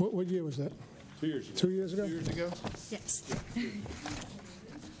 What year was that? 2 years ago. 2 years ago? 2 years ago? Yes.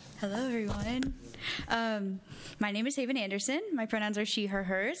 Hello, everyone. My name is Haven Anderson. My pronouns are she, her,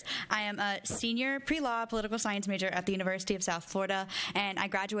 hers. I am a senior pre-law political science major at the University of South Florida, and I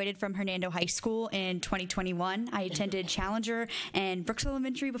graduated from Hernando High School in 2021. I attended Challenger and Brooks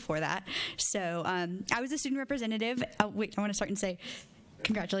Elementary before that. So I was a student representative. Wait, I want to start and say,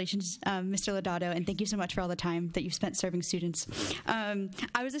 congratulations, Mr. Lodato, and thank you so much for all the time that you've spent serving students.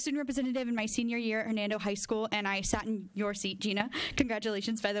 I was a student representative in my senior year at Hernando High School, and I sat in your seat, Gina.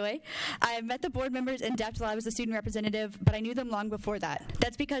 Congratulations, by the way. I met the board members in depth while I was a student representative, but I knew them long before that.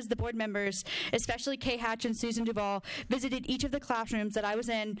 That's because the board members, especially Kay Hatch and Susan Duvall, visited each of the classrooms that I was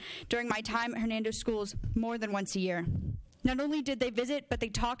in during my time at Hernando schools more than once a year. Not only did they visit, but they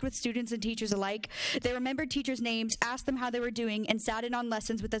talked with students and teachers alike. They remembered teachers' names, asked them how they were doing, and sat in on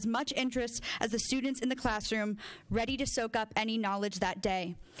lessons with as much interest as the students in the classroom, ready to soak up any knowledge that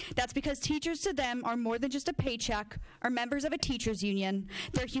day. That's because teachers to them are more than just a paycheck or members of a teachers' union.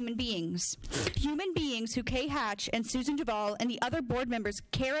 They're human beings. Human beings who Kay Hatch and Susan Duvall and the other board members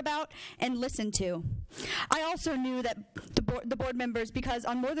care about and listen to. I also knew that the board members because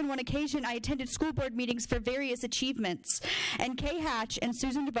on more than one occasion I attended school board meetings for various achievements. And Kay Hatch and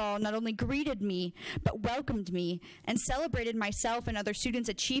Susan Duvall not only greeted me, but welcomed me and celebrated myself and other students'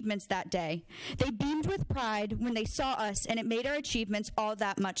 achievements that day. They beamed with pride when they saw us, and it made our achievements all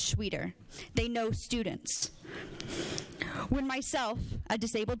that much sweeter. They know students. When myself, a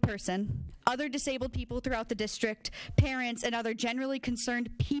disabled person, other disabled people throughout the district, parents, and other generally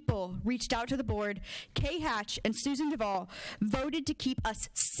concerned people reached out to the board, Kay Hatch and Susan Duvall voted to keep us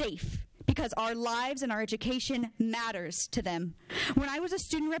safe because our lives and our education matters to them. When I was a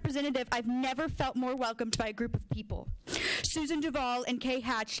student representative, I've never felt more welcomed by a group of people. Susan Duvall and Kay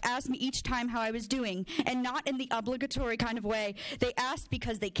Hatch asked me each time how I was doing, and not in the obligatory kind of way. They asked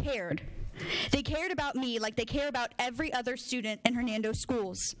because they cared. They cared about me like they care about every other student in Hernando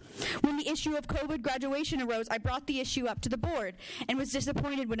schools. When the issue of COVID graduation arose, I brought the issue up to the board and was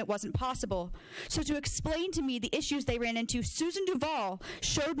disappointed when it wasn't possible. So to explain to me the issues they ran into, Susan Duvall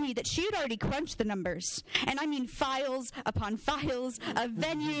showed me that she had already crunched the numbers. And I mean files upon files of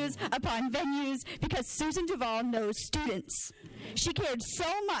venues upon venues, because Susan Duvall knows students. She cared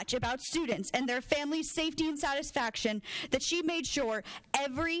so much about students and their families' safety and satisfaction that she made sure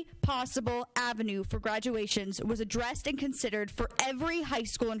every possible avenue for graduations was addressed and considered for every high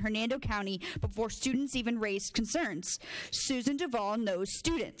school in Hernando County before students even raised concerns. Susan Duvall knows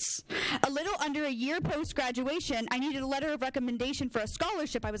students. A little under a year post-graduation, I needed a letter of recommendation for a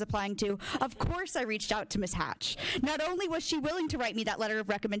scholarship I was applying to. Of course, I reached out to Ms. Hatch. Not only was she willing to write me that letter of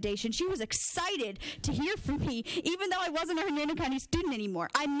recommendation, she was excited to hear from me, even though I wasn't a Hernando County student anymore.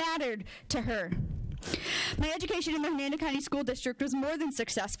 I mattered to her. My education in the Hernando County School District was more than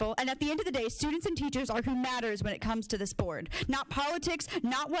successful, and at the end of the day, students and teachers are who matters when it comes to this board. Not politics,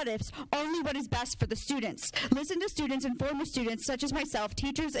 not what-ifs, only what is best for the students. Listen to students and former students, such as myself,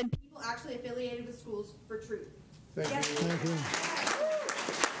 teachers, and people actually affiliated with schools for truth. Thank you. Thank you.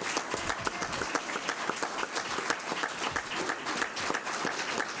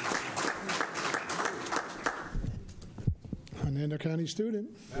 Hernando County student.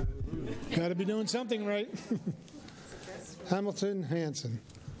 Got to be doing something right. Hamilton Hanson.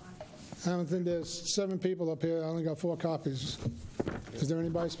 Hamilton, there's 7 people up here. I only got 4 copies. Is there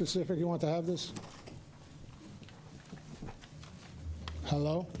anybody specific you want to have this?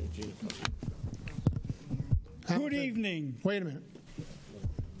 Hello? Good evening. Wait a minute.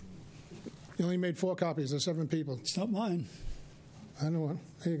 You only made 4 copies. There's 7 people. It's not mine. I know one.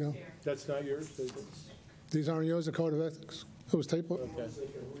 There you go. That's not yours? These aren't yours, the Code of Ethics. It was tape. Okay.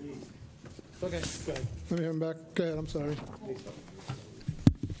 Okay, go ahead. Let me have him back. Go ahead, I'm sorry.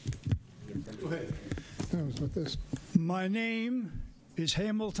 Go ahead. That was with this. My name is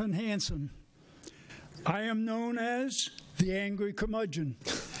Hamilton Hanson. I am known as the Angry Curmudgeon.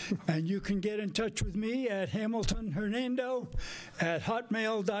 And you can get in touch with me at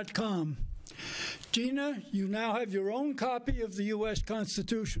hamiltonhernando@hotmail.com. Gina, you now have your own copy of the U.S.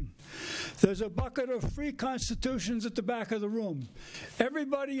 Constitution. There's a bucket of free constitutions at the back of the room.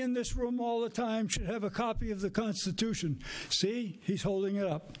 Everybody in this room all the time should have a copy of the Constitution. See, he's holding it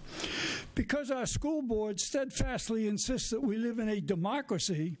up. Because our school board steadfastly insists that we live in a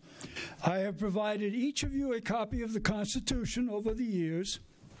democracy, I have provided each of you a copy of the Constitution over the years.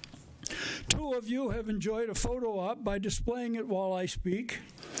 2 of you have enjoyed a photo op by displaying it while I speak.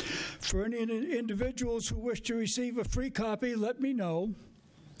 For any individuals who wish to receive a free copy, let me know.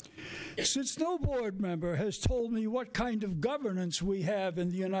 Since no board member has told me what kind of governance we have in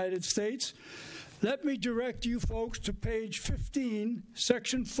the United States, let me direct you folks to page 15,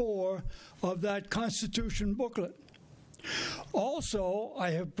 section 4 of that Constitution booklet. Also,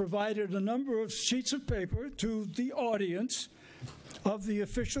 I have provided a number of sheets of paper to the audience of the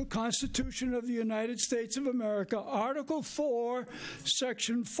official Constitution of the United States of America, Article 4,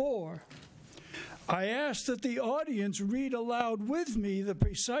 Section 4. I ask that the audience read aloud with me the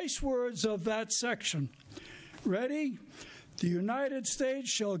precise words of that section. Ready? The United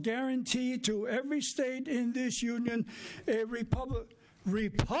States shall guarantee to every state in this union a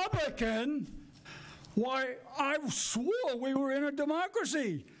Republican? Why, I swore we were in a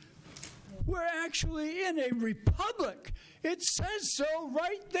democracy. We're actually in a republic. It says so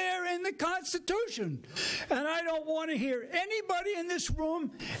right there in the Constitution. And I don't want to hear anybody in this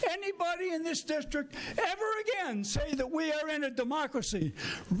room, anybody in this district, ever again say that we are in a democracy.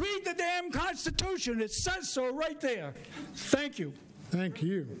 Read the damn Constitution. It says so right there. Thank you. Thank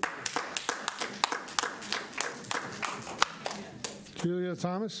you. Julia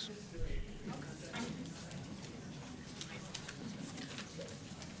Thomas.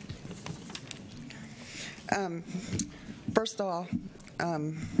 First of all,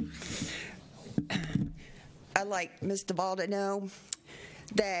 I'd like Ms. Duvall to know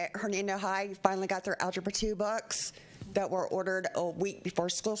that Hernando High finally got their Algebra 2 books that were ordered a week before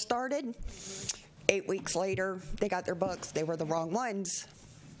school started. 8 weeks later, they got their books. They were the wrong ones.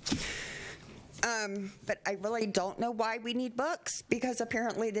 But I really don't know why we need books, because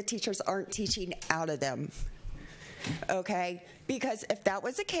apparently the teachers aren't teaching out of them. Okay? Because if that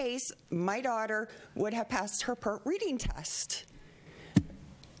was the case, my daughter would have passed her PERT reading test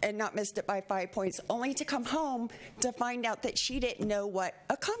and not missed it by 5 points, only to come home to find out that she didn't know what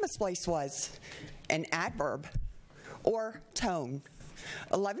a comma splice was, an adverb, or tone.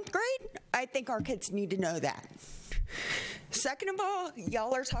 11th grade, I think our kids need to know that. Second of all,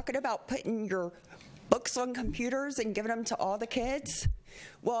 y'all are talking about putting your books on computers and giving them to all the kids.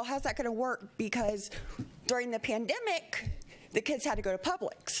 Well, how's that going to work? Because during the pandemic, the kids had to go to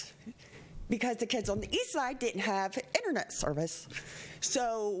Publix because the kids on the east side didn't have internet service.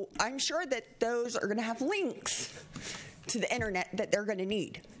 So I'm sure that those are going to have links to the internet that they're going to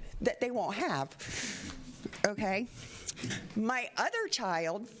need, that they won't have. Okay? My other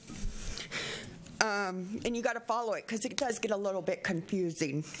child, and you got to follow it because it does get a little bit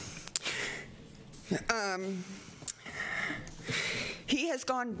confusing. He has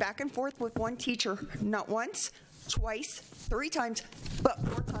gone back and forth with one teacher, not once, twice, 3 times, but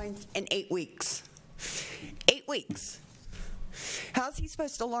 4 times in 8 weeks. 8 weeks. How's he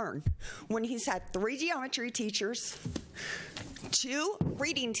supposed to learn when he's had 3 geometry teachers, 2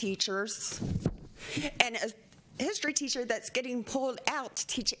 reading teachers, and a history teacher that's getting pulled out to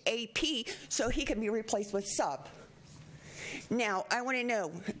teach AP so he can be replaced with sub? Now, I want to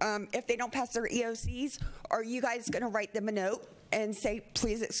know, if they don't pass their EOCs, are you guys going to write them a note and say,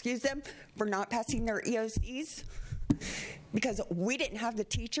 please excuse them for not passing their EOCs? Because we didn't have the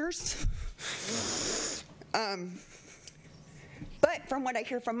teachers. But from what I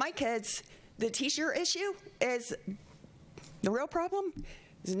hear from my kids, the teacher issue is, the real problem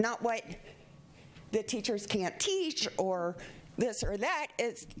is not what the teachers can't teach or this or that,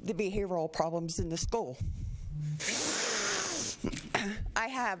 it's the behavioral problems in the school. I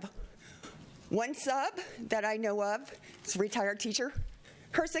have one sub that I know of. It's a retired teacher.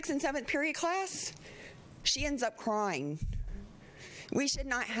 Her 6th and 7th period class, she ends up crying. We should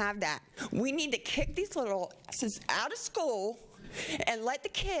not have that. We need to kick these little asses out of school and let the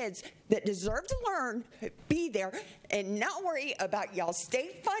kids that deserve to learn be there and not worry about y'all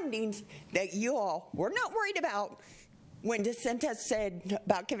state fundings that you all were not worried about when DeSantis said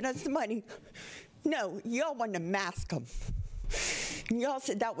about giving us the money. No, y'all wanted to mask them. Y'all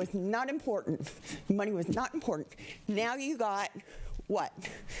said that was not important. Money was not important. Now you got what?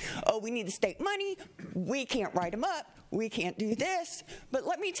 Oh, we need the state money. We can't write them up. We can't do this. But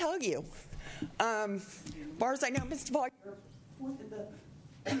let me tell you, as far as I know, Mr. Vaughn, you're with the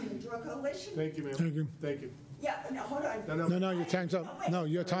Drug Coalition. Thank you, ma'am. Thank you. Thank you. Yeah, no, hold on. No, your time's up. No,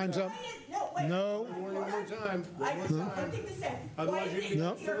 your time's up. No, wait. No. One more time. I just have one thing to say. Why is it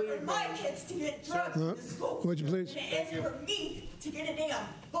No. easier for my kids to get drugs No. in the school Would you please? than it is for me to get a damn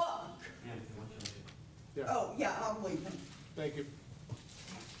book? Oh, yeah, I'm leaving. Thank you.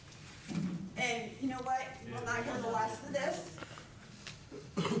 And you know what? When I hear the last of this,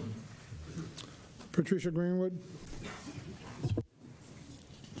 Patricia Greenwood.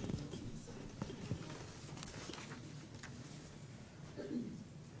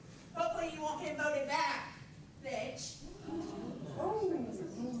 hopefully you won't get voted back, bitch.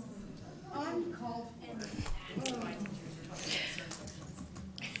 I'm called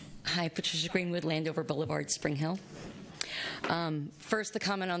Hi, Patricia Greenwood, Landover Boulevard, Spring Hill. First, the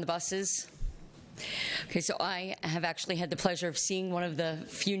comment on the buses. Okay, so I have actually had the pleasure of seeing one of the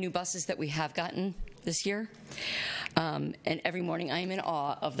few new buses that we have gotten this year. And every morning I am in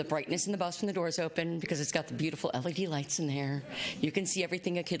awe of the brightness in the bus when the doors open because it's got the beautiful LED lights in there. You can see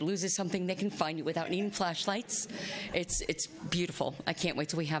everything. A kid loses something, they can find it without needing flashlights. It's beautiful. I can't wait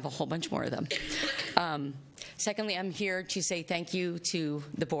till we have a whole bunch more of them. Secondly, I'm here to say thank you to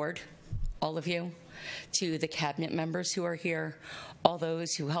the board, all of you, to the cabinet members who are here, all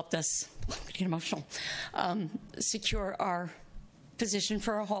those who helped us, I'm going to get emotional, secure our position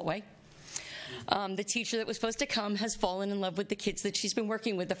for a hallway. The teacher that was supposed to come has fallen in love with the kids that she's been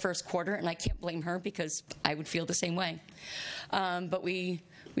working with the first quarter, and I can't blame her because I would feel the same way. But we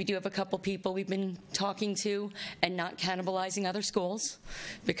do have a couple people we've been talking to and not cannibalizing other schools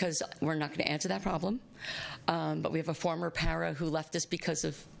because we're not going to answer that problem. But we have a former para who left us because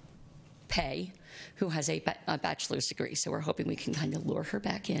of pay, who has a bachelor's degree. So we're hoping we can kind of lure her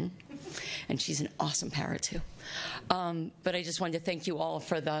back in. And she's an awesome para, too. But I just wanted to thank you all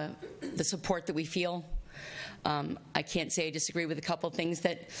for the support that we feel. I can't say I disagree with a couple of things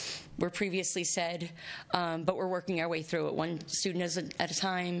that were previously said, but we're working our way through it, one student at a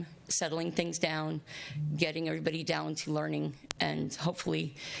time, settling things down, getting everybody down to learning, and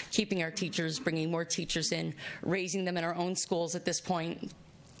hopefully keeping our teachers, bringing more teachers in, raising them in our own schools at this point,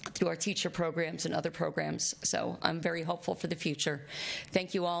 through our teacher programs and other programs. So I'm very hopeful for the future.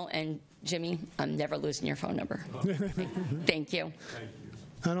 Thank you all, and Jimmy, I'm never losing your phone number. Thank you.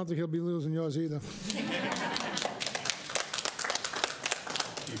 I don't think he'll be losing yours either.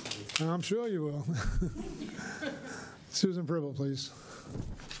 I'm sure you will. Susan Pribble, please.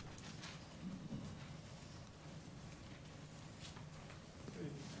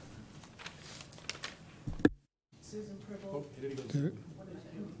 Susan Pribble.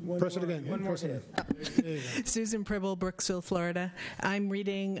 Press it again. Press it again. Susan Pribble, Brooksville, Florida. I'm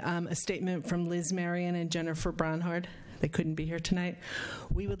reading a statement from Liz Marion and Jennifer Bronhard. They couldn't be here tonight.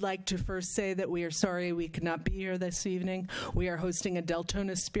 We would like to first say that we are sorry we could not be here this evening. We are hosting a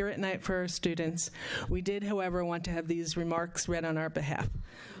Deltona Spirit Night for our students. We did, however, want to have these remarks read on our behalf.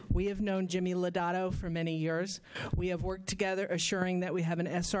 We have known Jimmy Lodato for many years. We have worked together assuring that we have an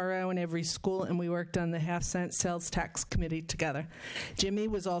SRO in every school, and we worked on the half-cent sales tax committee together. Jimmy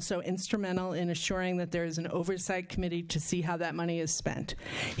was also instrumental in assuring that there is an oversight committee to see how that money is spent.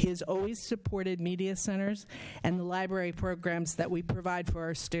 He has always supported media centers and the library programs that we provide for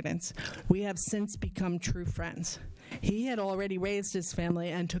our students. We have since become true friends. He had already raised his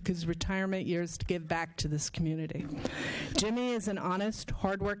family and took his retirement years to give back to this community. Jimmy is an honest,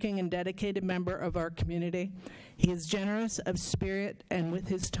 hardworking, and dedicated member of our community. He is generous of spirit and with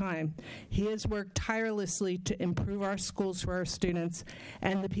his time. He has worked tirelessly to improve our schools for our students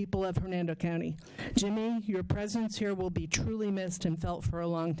and the people of Hernando County. Jimmy, your presence here will be truly missed and felt for a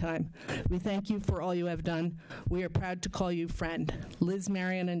long time. We thank you for all you have done. We are proud to call you friend. Liz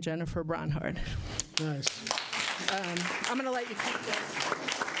Marion and Jennifer Bronhard. Nice. I'm going to let you keep this.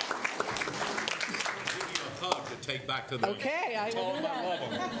 Give you a hug to take back to the. Okay, I will do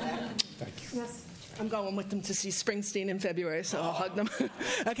that. Thank you. Yes. I'm going with them to see Springsteen in February, so I'll hug them.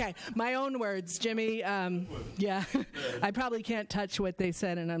 Okay, my own words, Jimmy. Yeah, I probably can't touch what they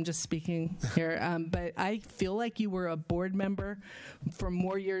said, and I'm just speaking here. But I feel like you were a board member for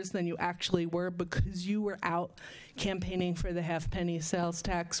more years than you actually were because you were out campaigning for the half-penny sales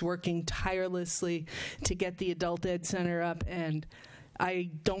tax, working tirelessly to get the Adult Ed Center up, and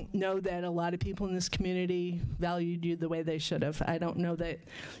I don't know that a lot of people in this community valued you the way they should have. I don't know that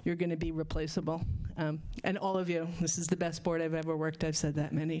you're going to be replaceable. And all of you, this is the best board I've ever worked. I've said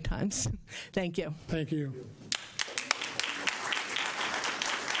that many times. Thank you. Thank you.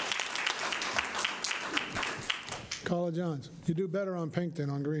 Carla Johns, you do better on pink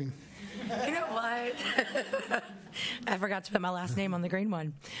than on green. You know what? I forgot to put my last name on the green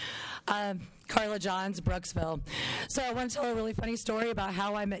one. Carla Johns, Brooksville. So I want to tell a really funny story about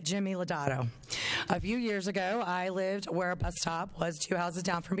how I met Jimmy Lodato. A few years ago, I lived where a bus stop was 2 houses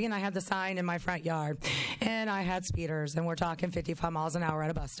down from me, and I had the sign in my front yard. And I had speeders, and we're talking 55 miles an hour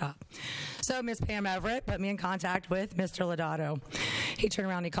at a bus stop. So Miss Pam Everett put me in contact with Mr. Lodato. He turned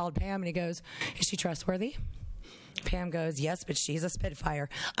around, he called Pam, and he goes, "Is she trustworthy?" Pam goes, "Yes, but she's a Spitfire."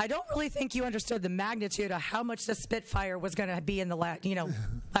 I don't really think you understood the magnitude of how much the Spitfire was going to be in the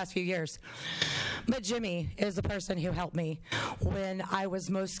last few years. But Jimmy is the person who helped me when I was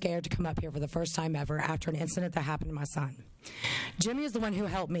most scared to come up here for the first time ever after an incident that happened to my son. Jimmy is the one who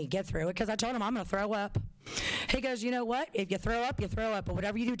helped me get through it because I told him I'm going to throw up. He goes, "You know what? If you throw up, you throw up. But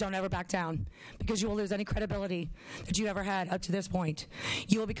whatever you do, don't ever back down because you will lose any credibility that you ever had up to this point.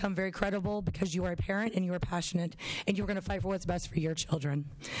 You will become very credible because you are a parent and you are passionate and you're going to fight for what's best for your children."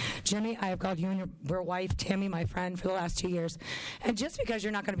 Jimmy, I have called you and your wife, Tammy, my friend, for the last 2 years. And just because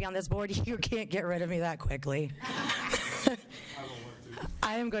you're not going to be on this board, you can't get rid of me that quickly.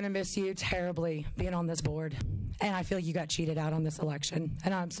 I am going to miss you terribly being on this board. And I feel you got cheated out on this election.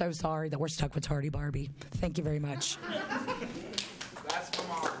 And I'm so sorry that we're stuck with Tardy Barbie. Thank you very much. That's from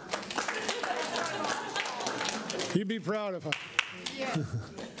Mark. You'd be proud of her. Yeah,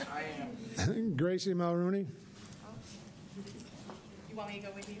 I am. Gracie Mulrooney. You want me to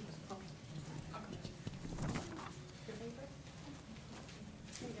go with you?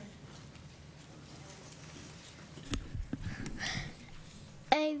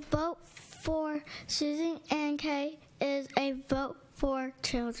 A vote for Susan and Kay is a vote for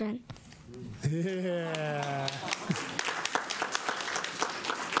children. Yeah.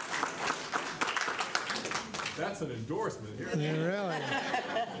 That's an endorsement here. Yeah, really.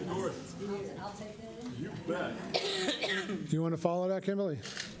 I'll take that. You bet. You want to follow that, Kimberly?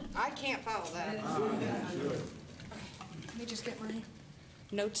 I can't follow that. Let me just get my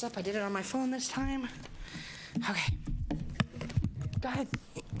notes up. I did it on my phone this time. Okay. Go ahead.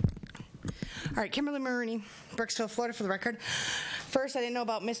 All right, Kimberly Maroney, Brooksville, Florida, for the record. First, I didn't know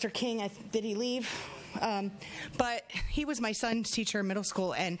about Mr. King. Did he leave? But he was my son's teacher in middle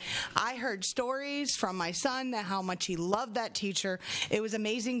school, and I heard stories from my son that how much he loved that teacher. It was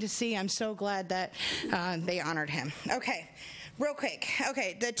amazing to see. I'm so glad that they honored him. Okay. Real quick.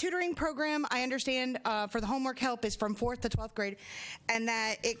 Okay, the tutoring program, I understand, for the homework help is from 4th to 12th grade, and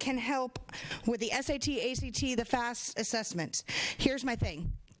that it can help with the SAT, ACT, the FAST assessments. Here's my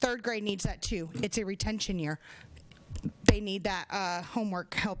thing. 3rd grade needs that too. It's a retention year. They need that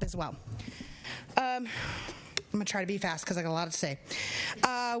homework help as well. I'm going to try to be fast because I got a lot to say.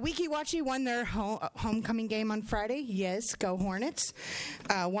 Weeki Wachi won their homecoming game on Friday. Yes, go Hornets.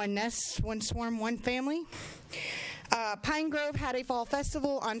 One nest, one swarm, one family. Pine Grove had a fall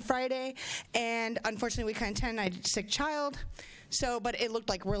festival on Friday, and unfortunately we couldn't attend. I had a sick child. But it looked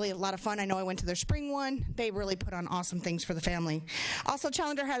like really a lot of fun. I know I went to their spring one. They really put on awesome things for the family. Also,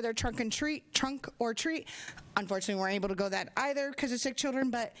 Challenger had their trunk or treat. Unfortunately, we weren't able to go that either because of sick children,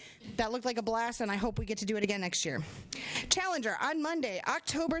 but that looked like a blast, and I hope we get to do it again next year. Challenger, on Monday,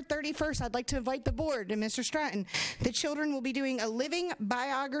 October 31st, I'd like to invite the board and Mr. Stratton. The children will be doing a living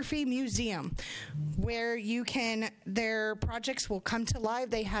biography museum where their projects will come to life.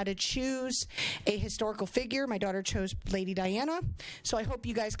 They had to choose a historical figure. My daughter chose Lady Diana. So I hope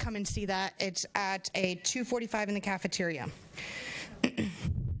you guys come and see that. It's at 2:45 in the cafeteria.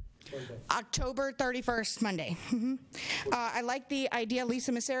 October 31st, Monday. I like the idea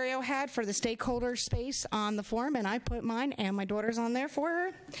Lisa Miserio had for the stakeholder space on the form, and I put mine and my daughter's on there for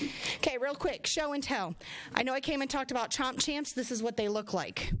her. Okay, real quick, show and tell. I know I came and talked about Chomp Champs. This is what they look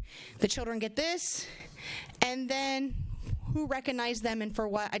like. The children get this, and then who recognized them and for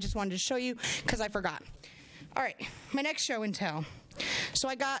what? I just wanted to show you because I forgot. All right, my next show and tell. So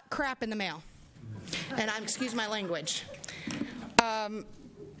I got crap in the mail, and excuse my language.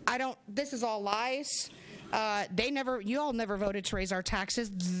 This is all lies. You all never voted to raise our taxes.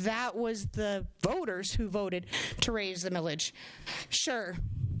 That was the voters who voted to raise the millage. Sure,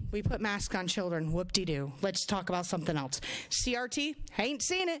 we put masks on children. Whoop-de-doo. Let's talk about something else. CRT, I ain't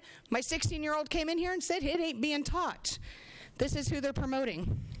seen it. My 16-year-old came in here and said it ain't being taught. This is who they're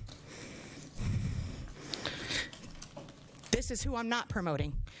promoting. This is who I'm not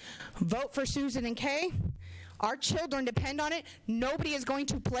promoting. Vote for Susan and Kay. Our children depend on it. Nobody is going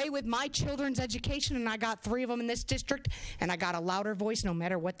to play with my children's education, and I got 3 of them in this district, and I got a louder voice no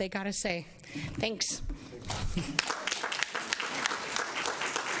matter what they got to say. Thanks.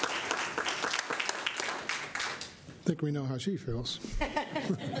 I think we know how she feels.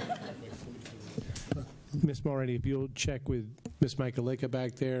 Ms. Moretti, if you'll check with Miss Michaelika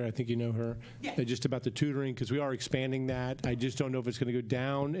back there. I think you know her. Yeah. Just about the tutoring, because we are expanding that. I just don't know if it's going to go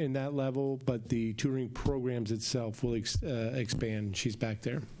down in that level, but the tutoring programs itself will expand. She's back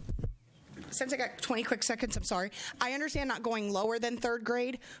there. Since I got 20 quick seconds, I'm sorry. I understand not going lower than third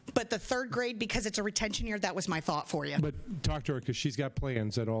grade, but the third grade, because it's a retention year, that was my thought for you. But talk to her, because she's got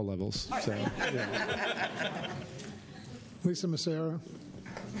plans at all levels. So, yeah. Lisa Massera.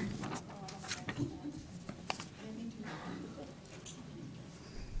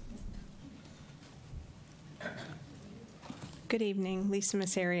 Good evening, Lisa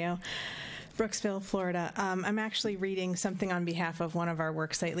Masserio, Brooksville, Florida. I'm actually reading something on behalf of one of our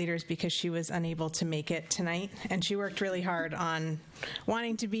worksite leaders because she was unable to make it tonight, and she worked really hard on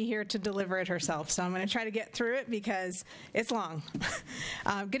wanting to be here to deliver it herself. So I'm going to try to get through it because it's long.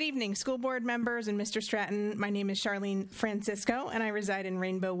 Good evening, school board members and Mr. Stratton. My name is Charlene Francisco, and I reside in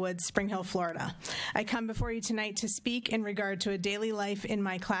Rainbow Woods, Spring Hill, Florida. I come before you tonight to speak in regard to a daily life in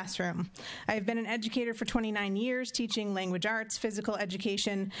my classroom. I have been an educator for 29 years, teaching language arts, physical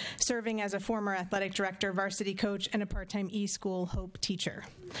education, serving as a former athletic director, varsity coach, and a part-time e-school Hope teacher.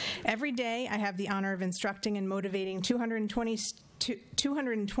 Every day, I have the honor of instructing and motivating 220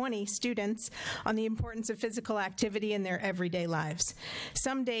 students on the importance of physical activity in their everyday lives.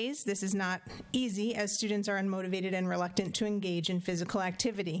 Some days this is not easy, as students are unmotivated and reluctant to engage in physical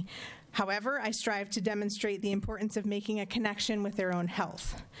activity. However, I strive to demonstrate the importance of making a connection with their own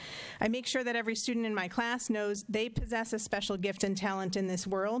health. I make sure that every student in my class knows they possess a special gift and talent in this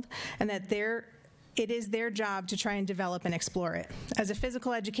world, and that it is their job to try and develop and explore it. As a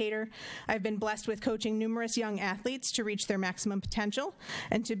physical educator, I've been blessed with coaching numerous young athletes to reach their maximum potential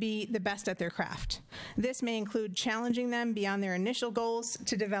and to be the best at their craft. This may include challenging them beyond their initial goals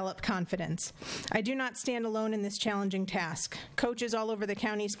to develop confidence. I do not stand alone in this challenging task. Coaches all over the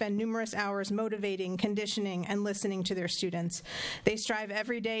county spend numerous hours motivating, conditioning, and listening to their students. They strive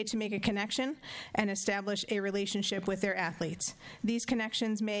every day to make a connection and establish a relationship with their athletes. These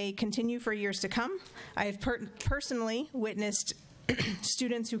connections may continue for years to come. I have personally witnessed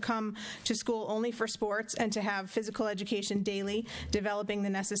students who come to school only for sports and to have physical education daily, developing the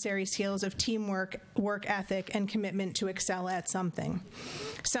necessary skills of teamwork, work ethic, and commitment to excel at something.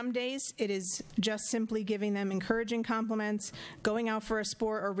 Some days it is just simply giving them encouraging compliments, going out for a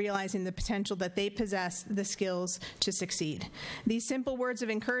sport, or realizing the potential that they possess the skills to succeed. These simple words of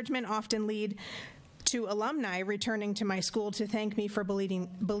encouragement often lead to alumni returning to my school to thank me for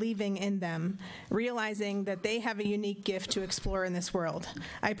believing in them, realizing that they have a unique gift to explore in this world.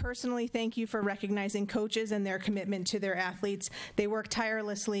 I personally thank you for recognizing coaches and their commitment to their athletes. They work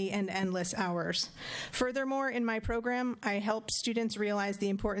tirelessly and endless hours. Furthermore, in my program, I help students realize the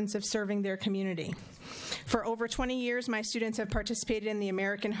importance of serving their community. For over 20 years, my students have participated in the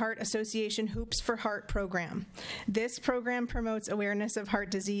American Heart Association Hoops for Heart program. This program promotes awareness of heart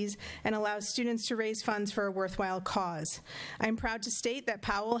disease and allows students to raise funds for a worthwhile cause. I'm proud to state that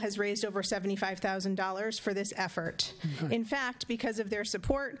Powell has raised over $75,000 for this effort. In fact, because of their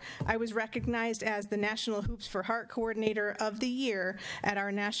support, I was recognized as the National Hoops for Heart Coordinator of the Year at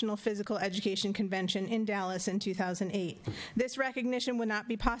our National Physical Education Convention in Dallas in 2008. This recognition would not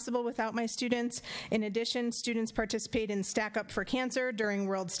be possible without my students. In addition, students participate in Stack Up for Cancer during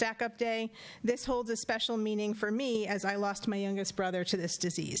World Stack Up Day. This holds a special meaning for me as I lost my youngest brother to this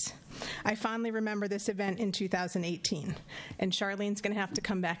disease. I fondly remember this event in 2018. And Charlene's going to have to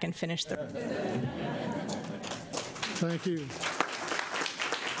come back and finish the... Thank you.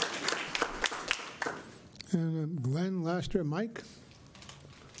 And Glenn Lastra, Mike?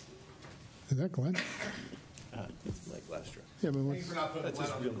 Is that Glenn? It's Mike Lastra. Yeah, but what's... Thanks for not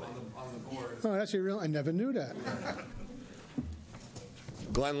putting Glenn on the board. Oh, that's your real... I never knew that.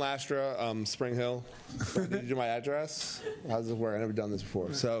 Glenn Lastra, Spring Hill. Did you do my address? How does this work? I've never done this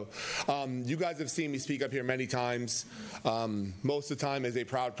before. So you guys have seen me speak up here many times, most of the time as a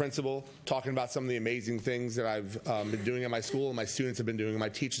proud principal, talking about some of the amazing things that I've been doing at my school and my students have been doing and my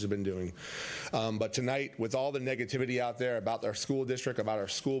teachers have been doing. But tonight, with all the negativity out there about our school district, about our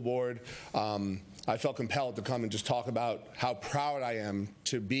school board, I felt compelled to come and just talk about how proud I am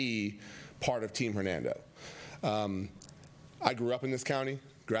to be part of Team Hernando. I grew up in this county,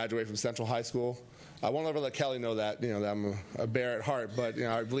 graduated from Central High School. I won't ever let Kelly know that, that I'm a bear at heart, but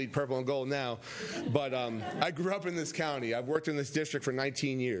I bleed purple and gold now. But I grew up in this county. I've worked in this district for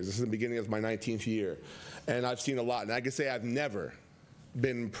 19 years. This is the beginning of my 19th year. And I've seen a lot. And I can say I've never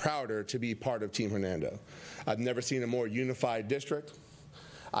been prouder to be part of Team Hernando. I've never seen a more unified district.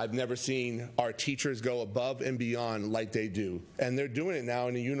 I've never seen our teachers go above and beyond like they do. And they're doing it now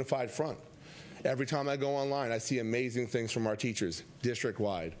in a unified front. Every time I go online, I see amazing things from our teachers,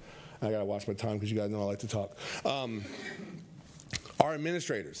 district-wide. I got to watch my time because you guys know I like to talk. Our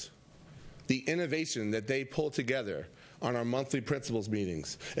administrators, the innovation that they pull together on our monthly principals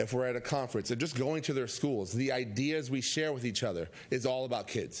meetings, if we're at a conference, and just going to their schools, the ideas we share with each other is all about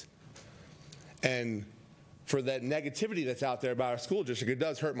kids. And for that negativity that's out there about our school district, it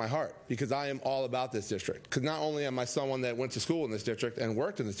does hurt my heart, because I am all about this district. Because not only am I someone that went to school in this district and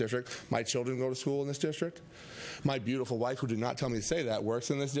worked in this district, my children go to school in this district. My beautiful wife, who did not tell me to say that,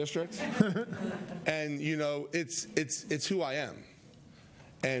 works in this district. And, you know, it's who I am.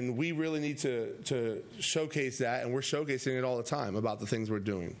 And we really need to showcase that, and we're showcasing it all the time about the things we're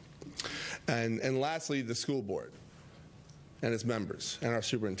doing. And lastly, the school board and its members and our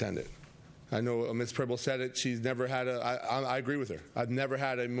superintendent. I know Ms. Pribble said it. She's never had I agree with her. I've never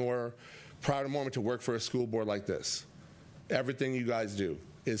had a more proud moment to work for a school board like this. Everything you guys do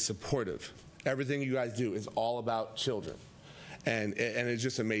is supportive. Everything you guys do is all about children. And it's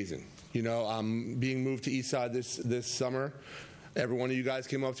just amazing. You know, I'm being moved to Eastside this summer. Every one of you guys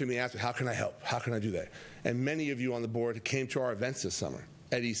came up to me and asked me, how can I help? How can I do that? And many of you on the board came to our events this summer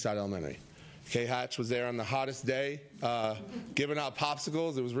at Eastside Elementary. Kay Hatch was there on the hottest day, giving out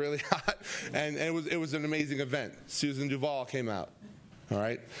popsicles. It was really hot, and it was an amazing event. Susan Duvall came out, all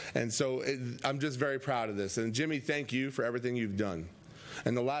right? And so I'm just very proud of this. And Jimmy, thank you for everything you've done.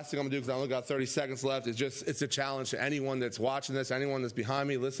 And the last thing I'm gonna do, because I only got 30 seconds left, is it's a challenge to anyone that's watching this, anyone that's behind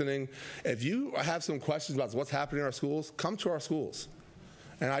me listening. If you have some questions about what's happening in our schools, come to our schools.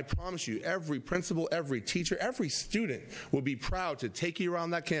 And I promise you, every principal, every teacher, every student will be proud to take you around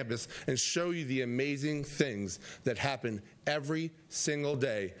that campus and show you the amazing things that happen every single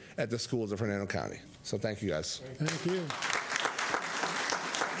day at the schools of Hernando County. So thank you, guys. Thank you.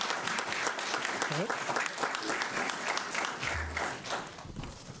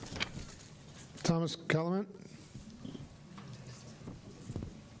 Thomas Kellerman.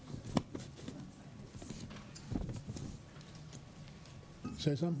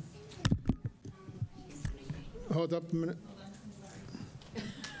 Say something? Hold up a minute.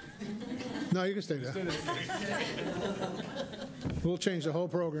 No, you can stay there. We'll change the whole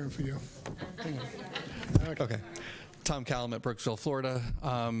program for you. Okay. Tom Callum at Brooksville, Florida.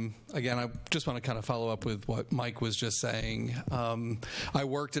 Again, I just want to kind of follow up with what Mike was just saying. I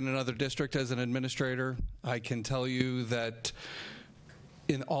worked in another district as an administrator. I can tell you that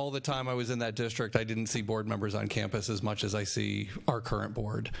in all the time I was in that district, I didn't see board members on campus as much as I see our current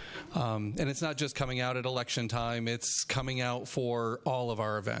board. And it's not just coming out at election time, it's coming out for all of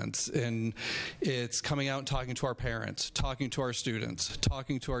our events. And it's coming out and talking to our parents, talking to our students,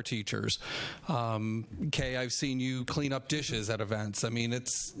 talking to our teachers. Kay, I've seen you clean up dishes at events. I mean,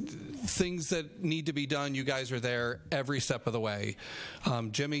 it's things that need to be done. You guys are there every step of the way.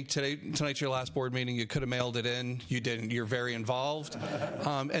 Jimmy, tonight's your last board meeting. You could have mailed it in. You didn't. You're very involved.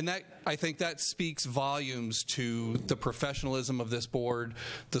 And I think that speaks volumes to the professionalism of this board,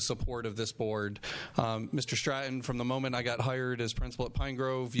 the support of this board. Mr. Stratton, from the moment I got hired as principal at Pine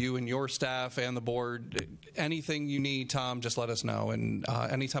Grove, you and your staff and the board, anything you need, Tom, just let us know. And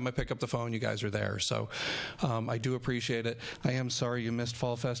anytime I pick up the phone, you guys are there. So I do appreciate it. I am sorry you missed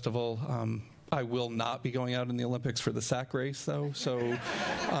Fall Festival. I will not be going out in the Olympics for the sack race, though. So,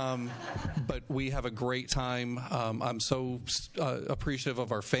 but we have a great time. I'm so appreciative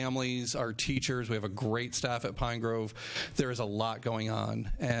of our families, our teachers. We have a great staff at Pine Grove. There is a lot going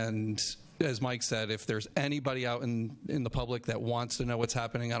on, and as Mike said, if there's anybody out in the public that wants to know what's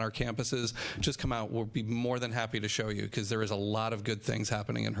happening on our campuses, just come out. We'll be more than happy to show you, because there is a lot of good things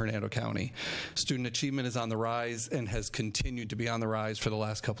happening in Hernando County. Student achievement is on the rise and has continued to be on the rise for the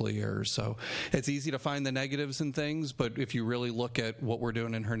last couple of years. So it's easy to find the negatives and things, but if you really look at what we're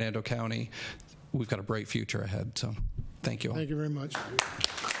doing in Hernando County, we've got a bright future ahead. So thank you all. Thank you very much.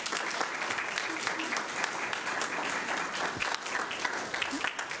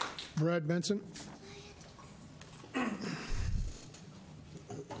 Brad Benson.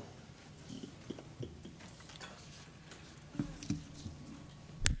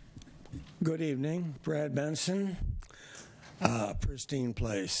 Good evening, Brad Benson, Pristine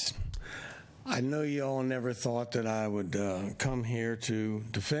Place. I know you all never thought that I would come here to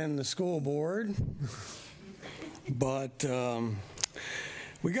defend the school board, but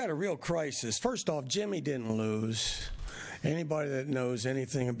we got a real crisis. First off, Jimmy didn't lose. Anybody that knows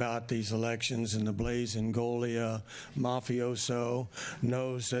anything about these elections and the Blaze-Ngolia mafioso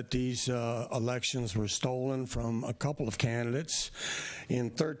knows that these elections were stolen from a couple of candidates. In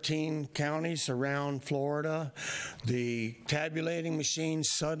 13 counties around Florida, the tabulating machine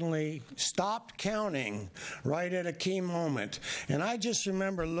suddenly stopped counting right at a key moment. And I just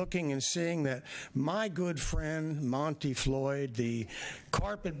remember looking and seeing that my good friend Monty Floyd, the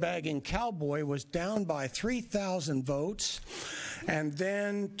carpetbagging cowboy, was down by 3,000 votes. And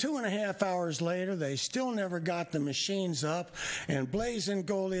then 2.5 hours later, they still never got the machines up. And Blaise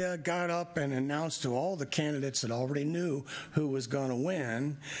Ngolia got up and announced to all the candidates that already knew who was going to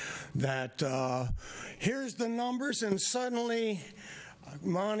win that here's the numbers, and suddenly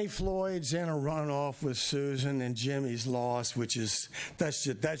Monty Floyd's in a runoff with Susan, and Jimmy's lost,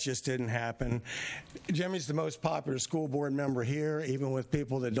 that just didn't happen. Jimmy's the most popular school board member here, even with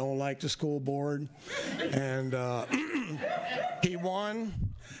people that don't like the school board, and he won.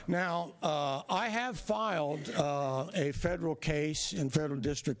 Now, I have filed a federal case in federal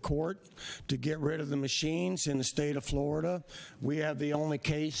district court to get rid of the machines in the state of Florida. We have the only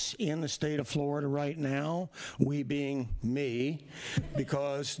case in the state of Florida right now, we being me,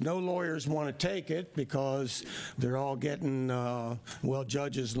 because no lawyers want to take it because they're all getting, well,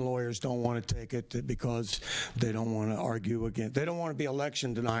 judges and lawyers don't want to take it because they don't want to argue against, they don't want to be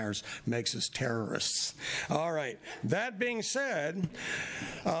election deniers, makes us terrorists. All right, that being said,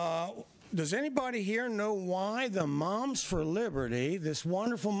 does anybody here know why the Moms for Liberty, this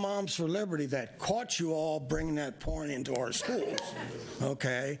wonderful Moms for Liberty that caught you all bringing that porn into our schools,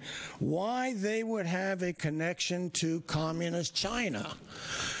 okay, why they would have a connection to communist China?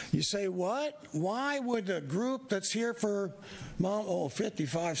 You say, what? Why would a group that's here for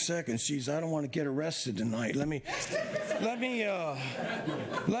 55 seconds. Geez, I don't want to get arrested tonight. Let me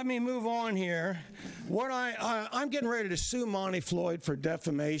move on here. I'm getting ready to sue Monty Floyd for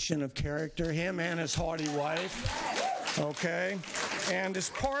defamation of character, him and his haughty wife. Okay, and as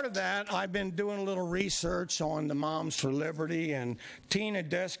part of that, I've been doing a little research on the Moms for Liberty and Tina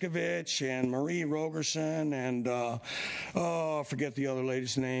Deskovich and Marie Rogerson and I forget the other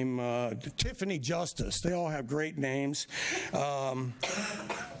lady's name, Tiffany Justice. They all have great names.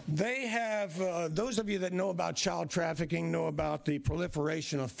 They have, those of you that know about child trafficking know about the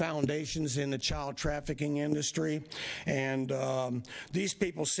proliferation of foundations in the child trafficking industry, and these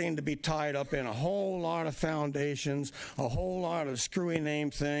people seem to be tied up in a whole lot of foundations, a whole lot of screwy name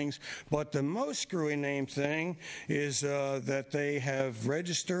things, but the most screwy name thing is that they have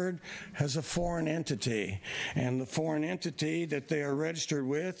registered as a foreign entity, and the foreign entity that they are registered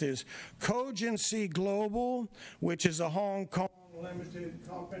with is Cogency Global, which is a Hong Kong limited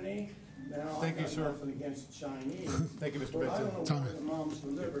company. Now, thank you, sir. Nothing against the Chinese. Thank you, Mr. But I Benson. don't know why the Moms for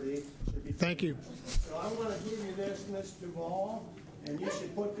Liberty should be. Thank you. So I'm going to give you this, Ms. Duvall, and you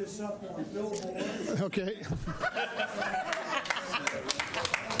should put this up on billboards. Okay.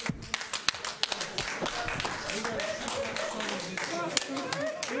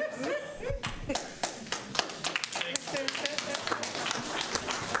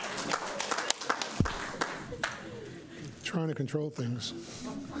 Trying to control things.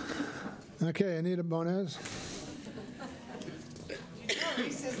 Okay, Anita Bonez.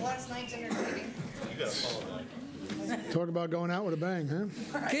 This is last night's entertaining. You got to follow that. Talk about going out with a bang, huh?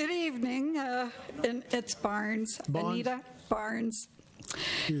 Good evening. And it's Barnes. Anita Barnes.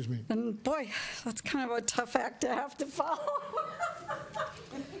 Excuse me. And boy, that's kind of a tough act to have to follow.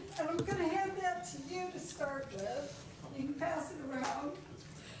 And I'm going to hand that to you to start with. You can pass it around.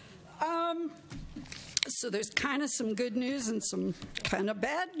 So there's kind of some good news and some kind of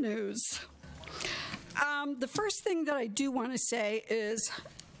bad news. The first thing that I do want to say is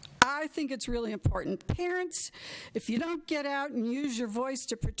I think it's really important. Parents, if you don't get out and use your voice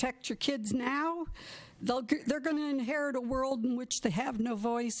to protect your kids now, they're going to inherit a world in which they have no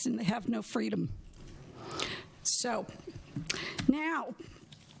voice and they have no freedom. So now,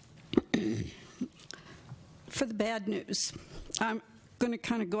 for the bad news. I'm going to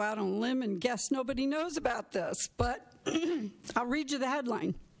kind of go out on a limb and guess nobody knows about this, but I'll read you the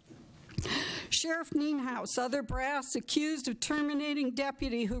headline. Sheriff Nienhaus, other brass accused of terminating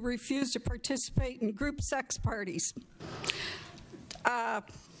deputy who refused to participate in group sex parties.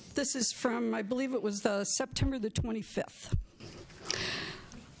 This is from, I believe it was September the 25th.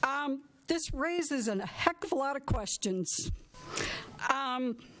 This raises a heck of a lot of questions.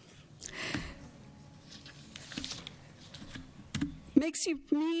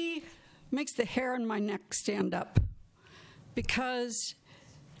 Makes the hair on my neck stand up because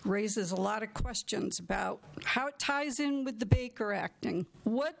it raises a lot of questions about how it ties in with the Baker acting.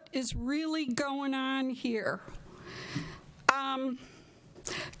 What is really going on here?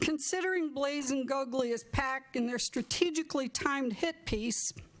 Considering Blaise Ngolia's PAC and their strategically timed hit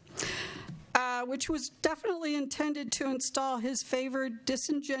piece, which was definitely intended to install his favored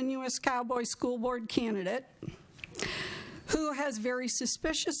disingenuous cowboy school board candidate, who has very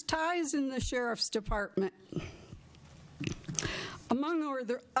suspicious ties in the sheriff's department, among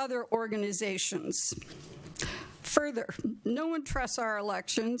other organizations. Further, no one trusts our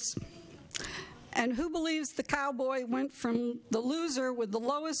elections, And who believes the Cowboy went from the loser with the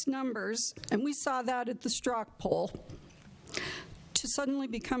lowest numbers, and we saw that at the Strzok poll, to suddenly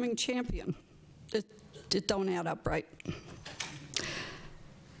becoming champion? It don't add up right.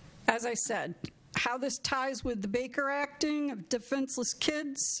 As I said, how this ties with the Baker acting of defenseless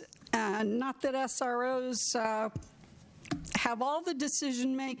kids, and not that SROs have all the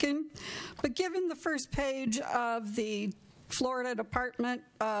decision making, but given the first page of the Florida Department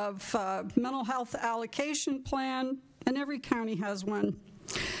of Mental Health Allocation Plan, and every county has one,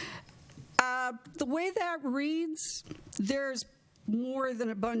 the way that reads, there's more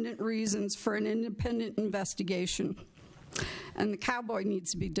than abundant reasons for an independent investigation, and the Cowboy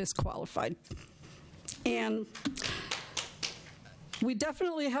needs to be disqualified. And we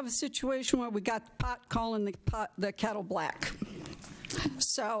definitely have a situation where we got the pot calling the kettle black.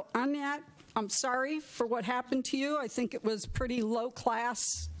 So on that, I'm sorry for what happened to you. I think it was pretty low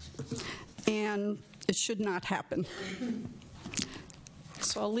class, and it should not happen.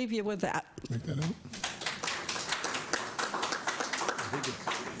 So I'll leave you with that. Make that up.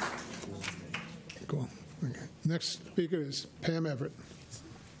 Cool. Okay. Next speaker is Pam Everett.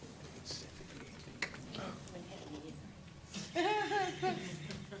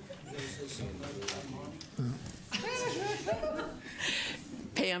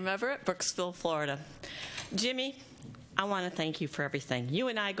 Pam Everett, Brooksville, Florida. Jimmy, I want to thank you for everything. You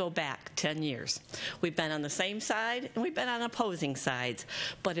and I go back 10 years. We've been on the same side, and we've been on opposing sides,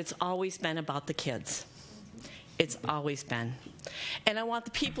 but it's always been about the kids. It's always been. And I want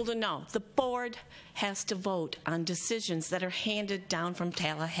the people to know the board has to vote on decisions that are handed down from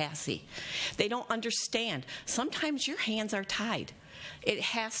Tallahassee. They don't understand. Sometimes your hands are tied. It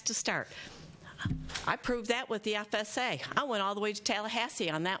has to start. I proved that with the FSA. I went all the way to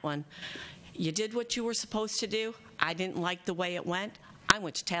Tallahassee on that one. You did what you were supposed to do. I didn't like the way it went. I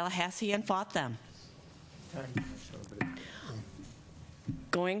went to Tallahassee and fought them.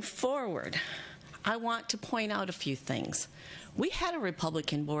 Going forward, I want to point out a few things. We had a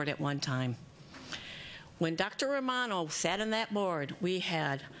Republican board at one time. When Dr. Romano sat on that board, we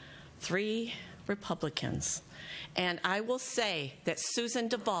had 3 Republicans. And I will say that Susan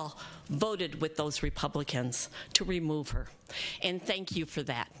Duvall voted with those Republicans to remove her. And thank you for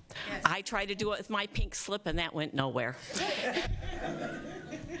that. Yes. I tried to do it with my pink slip, and that went nowhere.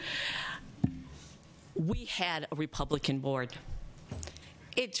 We had a Republican board.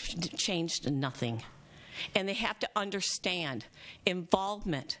 It changed nothing. And they have to understand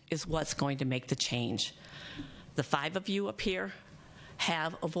involvement is what's going to make the change. The 5 of you up here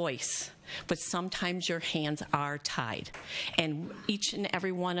have a voice, but sometimes your hands are tied. And each and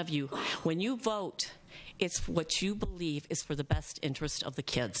every one of you, when you vote, it's what you believe is for the best interest of the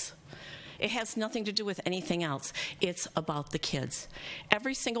kids. It has nothing to do with anything else. It's about the kids.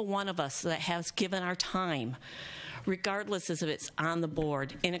 Every single one of us that has given our time, regardless if it's on the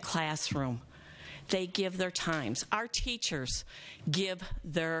board, in a classroom, they give their times. Our teachers give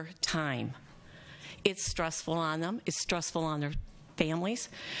their time. It's stressful on them. It's stressful on their families,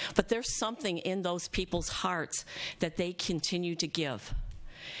 but there's something in those people's hearts that they continue to give.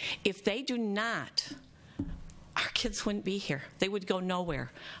 If they do not, our kids wouldn't be here. They would go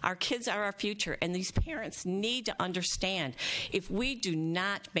nowhere. Our kids are our future, and these parents need to understand if we do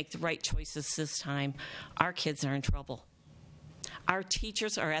not make the right choices this time, our kids are in trouble. Our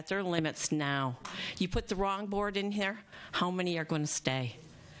teachers are at their limits now. You put the wrong board in here, how many are going to stay?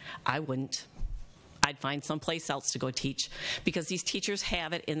 I wouldn't. I'd find someplace else to go teach because these teachers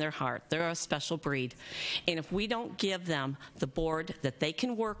have it in their heart. They're a special breed. And if we don't give them the board that they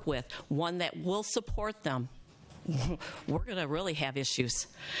can work with, one that will support them, we're going to really have issues.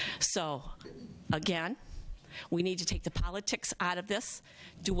 So, again, we need to take the politics out of this,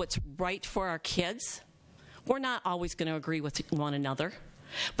 do what's right for our kids. We're not always going to agree with one another,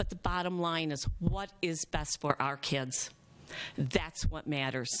 but the bottom line is what is best for our kids. That's what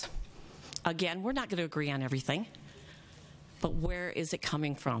matters. Again, we're not going to agree on everything, but where is it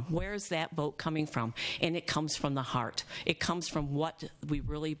coming from? Where is that vote coming from? And it comes from the heart. It comes from what we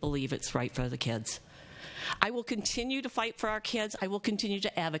really believe it's right for the kids. I will continue to fight for our kids. I will continue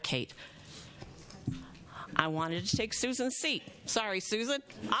to advocate. I wanted to take Susan's seat. Sorry, Susan.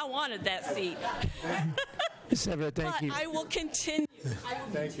 I wanted that seat. Ms. Everett, thank you. But I will continue. I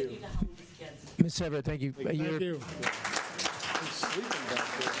will continue to help these kids. Ms. Everett, thank you. Thank you. He's sleeping back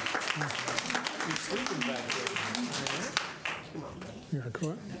there. He's sleeping back there. You got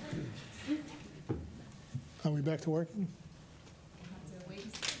caught? Are we back to work?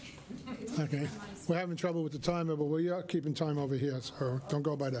 Okay. We're having trouble with the timer, but we are keeping time over here, so don't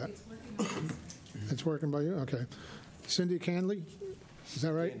go by that. It's working by you? Okay. Cindy Canley? Is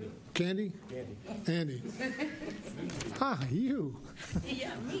that right? Candy? Andy. Hi, you.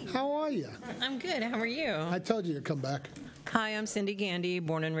 Yeah, me. How are you? I'm good. How are you? I told you to come back. Hi, I'm Cindy Gandy,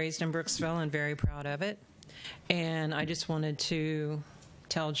 born and raised in Brooksville and very proud of it. And I just wanted to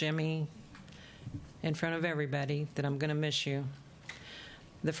tell Jimmy in front of everybody that I'm going to miss you.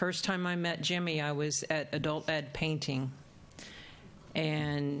 The first time I met Jimmy, I was at Adult Ed painting.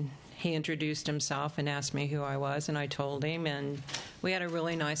 And he introduced himself and asked me who I was, and I told him, and we had a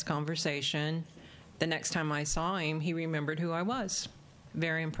really nice conversation. The next time I saw him, he remembered who I was.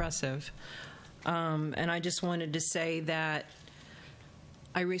 Very impressive. And I just wanted to say that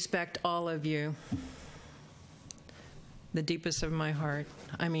I respect all of you, the deepest of my heart.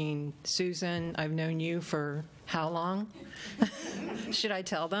 I mean, Susan, I've known you for how long? Should I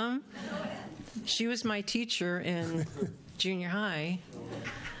tell them? She was my teacher in junior high.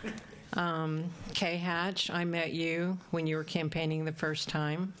 Kay Hatch, I met you when you were campaigning the first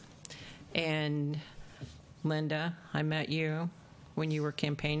time. And Linda, I met you when you were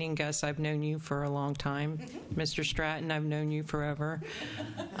campaigning. Gus, I've known you for a long time. Mr. Stratton, I've known you forever.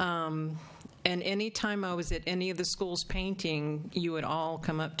 And any time I was at any of the schools painting, you would all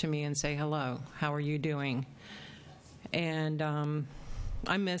come up to me and say, hello, how are you doing? And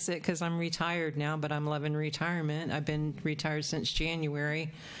I miss it because I'm retired now, but I'm loving retirement. I've been retired since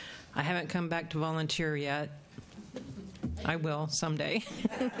January. I haven't come back to volunteer yet. I will someday.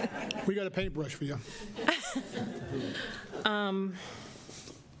 We got a paintbrush for you. And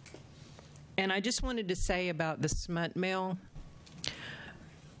I just wanted to say about the smut mill.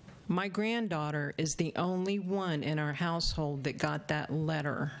 My granddaughter is the only one in our household that got that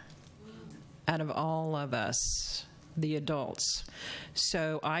letter out of all of us, the adults.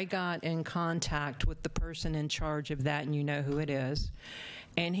 So I got in contact with the person in charge of that, and you know who it is.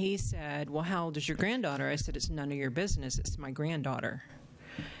 And he said, well, how old is your granddaughter? I said, it's none of your business. It's my granddaughter.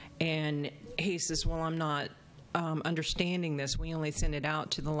 And he says, well, I'm not understanding this. We only sent it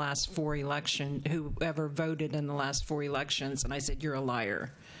out to the last 4 elections, whoever voted in the last 4 elections. And I said, you're a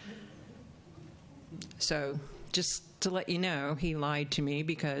liar. So just to let you know, he lied to me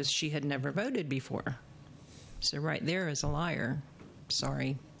because she had never voted before. So right there is a liar.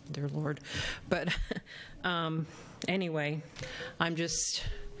 Sorry, dear Lord. But anyway, I'm just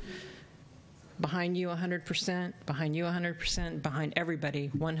behind you 100%, behind you 100%, behind everybody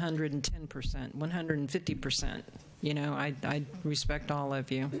 110%, 150%. You know, I respect all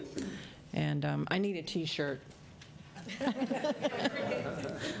of you. And I need a T-shirt. All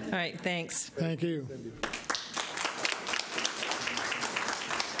right, thanks. Thank you.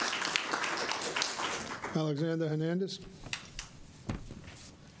 Alexander Hernandez.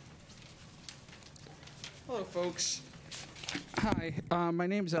 Hello, folks. Hi, my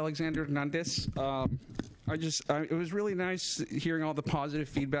name is Alexander Hernandez. It was really nice hearing all the positive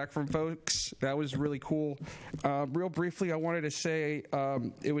feedback from folks. That was really cool. Real briefly, I wanted to say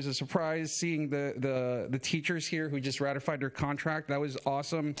it was a surprise seeing the teachers here who just ratified their contract. That was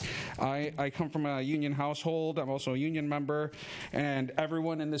awesome. I come from a union household. I'm also a union member, and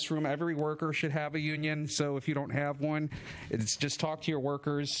everyone in this room, every worker should have a union. So if you don't have one, it's just talk to your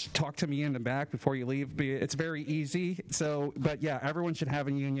workers. Talk to me in the back before you leave. It's very easy. So, but yeah, everyone should have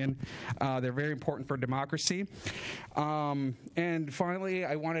a union. They're very important for democracy. And finally,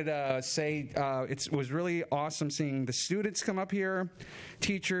 I wanted to say it was really awesome seeing the students come up here,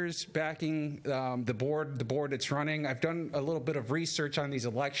 teachers backing the board that's running. I've done a little bit of research on these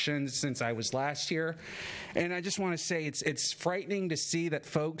elections since I was last year, and I just want to say it's frightening to see that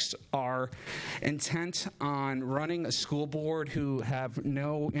folks are intent on running a school board who have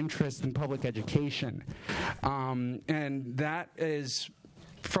no interest in public education, and that is,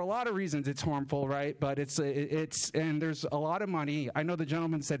 for a lot of reasons, it's harmful, right? But and there's a lot of money. I know the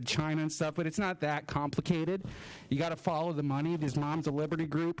gentleman said China and stuff, but it's not that complicated. You got to follow the money. This Moms of Liberty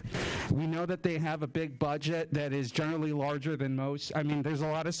group, we know that they have a big budget that is generally larger than most. I mean, there's a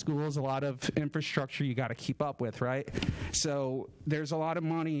lot of schools, a lot of infrastructure you got to keep up with, right? So there's a lot of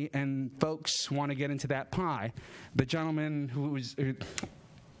money, and folks want to get into that pie. The gentleman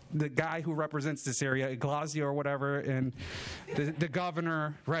the guy who represents this area, Iglesia or whatever, and the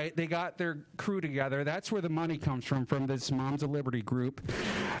governor, right? They got their crew together. That's where the money comes from this Moms of Liberty group.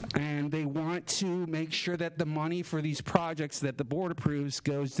 And they want to make sure that the money for these projects that the board approves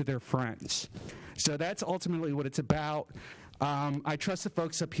goes to their friends. So that's ultimately what it's about. I trust the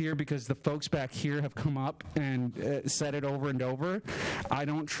folks up here because the folks back here have come up and said it over and over. I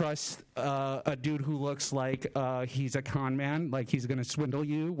don't trust a dude who looks like he's a con man, like he's going to swindle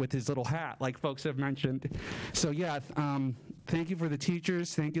you with his little hat, like folks have mentioned. So yeah, Thank you for the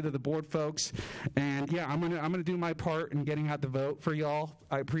teachers. Thank you to the board folks. And yeah, I'm gonna do my part in getting out the vote for y'all.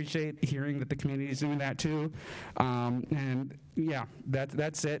 I appreciate hearing that the community is doing that too. And yeah,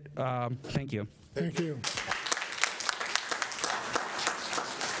 that's it. Thank you. Thank you.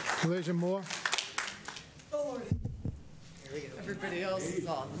 Malaysia Moore. Everybody else is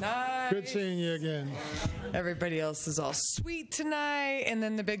all nice. Good seeing you again. Everybody else is all sweet tonight. And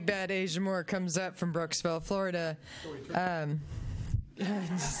then the big bad Asia Moore comes up from Brooksville, Florida.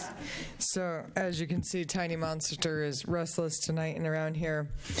 So, as you can see, Tiny Monster is restless tonight and around here.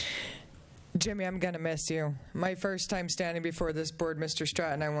 Jimmy, I'm going to miss you. My first time standing before this board, Mr.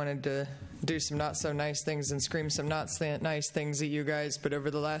 Stratton, I wanted to do some not-so-nice things and scream some not-so-nice things at you guys, but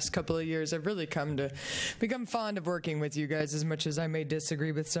over the last couple of years, I've really come to become fond of working with you guys. As much as I may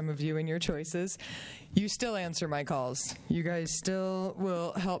disagree with some of you and your choices, you still answer my calls. You guys still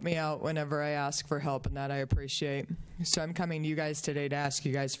will help me out whenever I ask for help, and that I appreciate. So I'm coming to you guys today to ask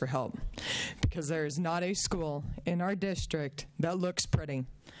you guys for help, because there is not a school in our district that looks pretty.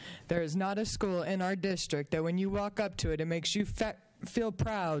 There is not a school in our district that when you walk up to it, it makes you feel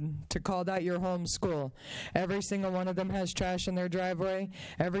proud to call that your home school. Every single one of them has trash in their driveway.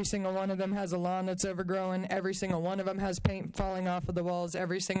 Every single one of them has a lawn that's overgrown. Every single one of them has paint falling off of the walls.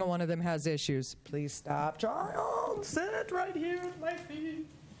 Every single one of them has issues. Please stop, child. Sit right here at my feet.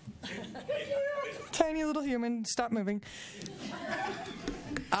 Tiny little human, stop moving.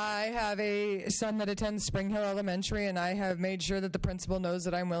 I have a son that attends Spring Hill Elementary, and I have made sure that the principal knows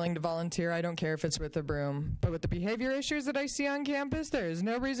that I'm willing to volunteer. I don't care if it's with a broom. But with the behavior issues that I see on campus, there is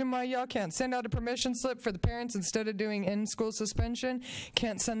no reason why y'all can't send out a permission slip for the parents instead of doing in-school suspension.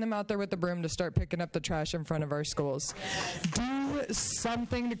 Can't send them out there with a broom to start picking up the trash in front of our schools. Do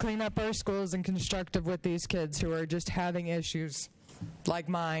something to clean up our schools and constructive with these kids who are just having issues like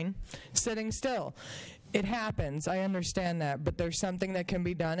mine, sitting still. It happens. I understand that, but there's something that can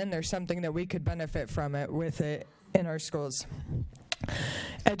be done, and there's something that we could benefit from it with it in our schools.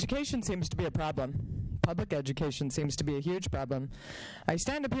 Education seems to be a problem. Public education seems to be a huge problem. I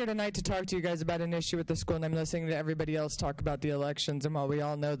stand up here tonight to talk to you guys about an issue with the school, and I'm listening to everybody else talk about the elections, and while we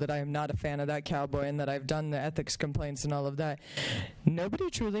all know that I am not a fan of that cowboy and that I've done the ethics complaints and all of that,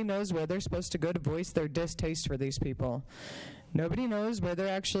 nobody truly knows where they're supposed to go to voice their distaste for these people. Nobody knows where they're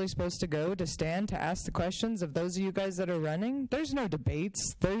actually supposed to go to stand to ask the questions of those of you guys that are running. There's no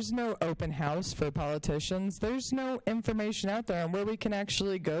debates. There's no open house for politicians. There's no information out there on where we can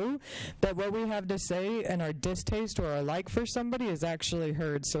actually go that what we have to say and our distaste or our like for somebody is actually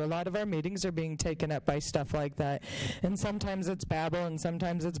heard. So a lot of our meetings are being taken up by stuff like that. And sometimes it's babble, and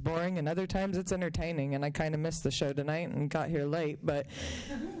sometimes it's boring, and other times it's entertaining. And I kind of missed the show tonight and got here late, but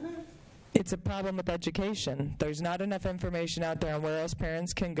it's a problem with education. There's not enough information out there on where else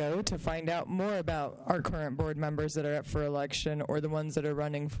parents can go to find out more about our current board members that are up for election or the ones that are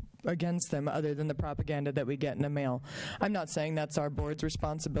running against them, other than the propaganda that we get in the mail. I'm not saying that's our board's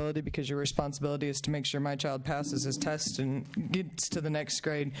responsibility, because your responsibility is to make sure my child passes his test and gets to the next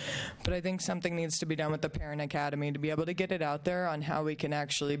grade. But I think something needs to be done with the Parent Academy to be able to get it out there on how we can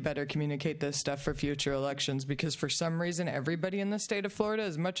actually better communicate this stuff for future elections, because for some reason everybody in the state of Florida,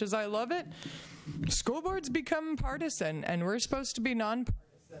 as much as I love it, school boards become partisan, and we're supposed to be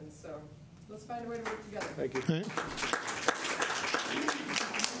nonpartisan. So let's find a way to work together. Thank you.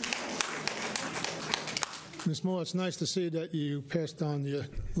 Ms. Moore, it's nice to see that you passed on your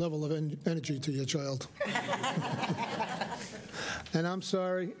level of energy to your child. And I'm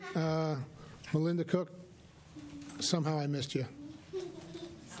sorry, Melinda Cook, somehow I missed you.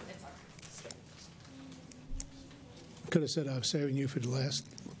 Could have said I was saving you for the last,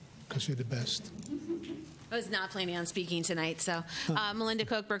 because you're the best. I was not planning on speaking tonight. So, Melinda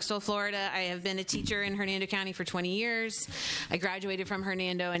Cook, Brooksville, Florida. I have been a teacher in Hernando County for 20 years. I graduated from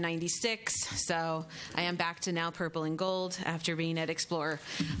Hernando in '96, so I am back to now purple and gold after being at Explorer.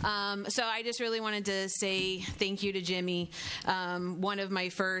 So I just really wanted to say thank you to Jimmy. One of my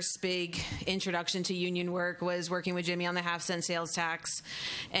first big introduction to union work was working with Jimmy on the half-cent sales tax,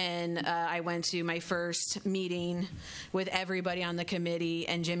 and I went to my first meeting with everybody on the committee,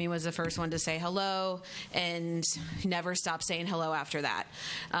 and Jimmy was the first one to say hello, and never stopped saying hello after that.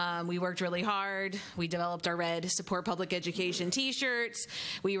 We worked really hard. We developed our red Support Public Education t-shirts.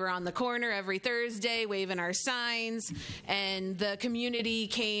 We were on the corner every Thursday waving our signs, and the community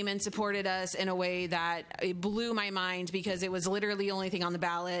came and supported us in a way that it blew my mind, because it was literally the only thing on the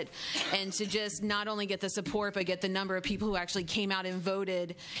ballot. And to just not only get the support, but get the number of people who actually came out and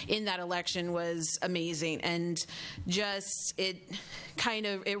voted in that election was amazing. And just it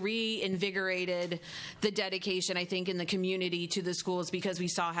reinvigorated the the dedication, I think, in the community to the schools because we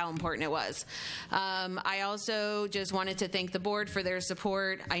saw how important it was. I also just wanted to thank the board for their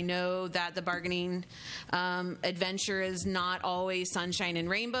support. I know that the bargaining adventure is not always sunshine and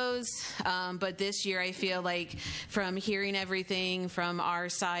rainbows, but this year I feel like from hearing everything from our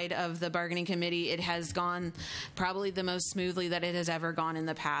side of the bargaining committee, it has gone probably the most smoothly that it has ever gone in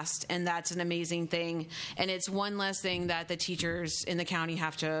the past, and that's an amazing thing. And it's one less thing that the teachers in the county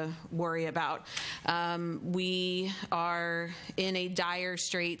have to worry about. We are in a dire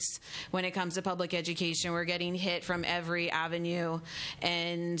straits when it comes to public education. We're getting hit from every avenue,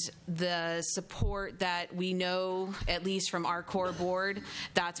 and the support that we know, at least from our core board,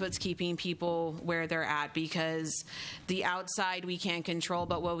 that's what's keeping people where they're at, because the outside we can't control,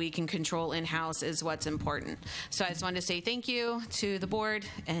 but what we can control in-house is what's important. So I just wanted to say thank you to the board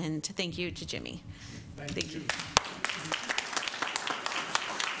and thank you to Jimmy. Thank you.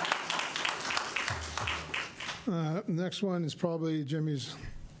 Next one is probably Jimmy's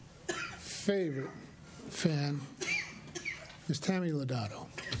favorite fan, is Tammy Lodato.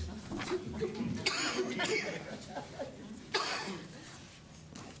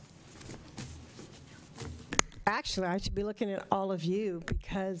 Actually, I should be looking at all of you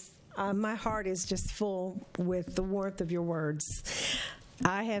because my heart is just full with the warmth of your words.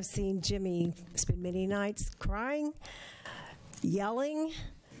 I have seen Jimmy spend many nights crying, yelling,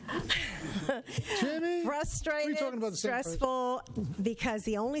 Jimmy, frustrated, talking about the same stressful, because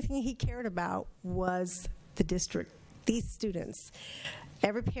the only thing he cared about was the district, these students.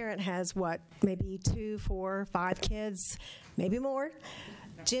 Every parent has what, maybe 2, 4, 5 kids, maybe more.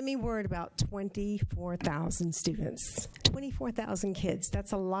 Jimmy worried about 24,000 students, 24,000 kids.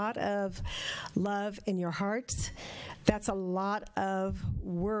 That's a lot of love in your heart. That's a lot of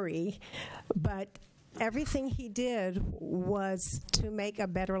worry. But everything he did was to make a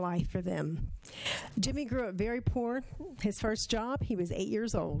better life for them. Jimmy grew up very poor. His first job, he was 8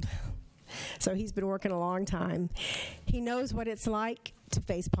 years old. So he's been working a long time. He knows what it's like to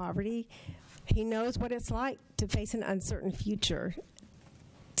face poverty. He knows what it's like to face an uncertain future.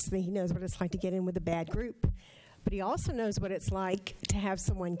 He knows what it's like to get in with a bad group. But he also knows what it's like to have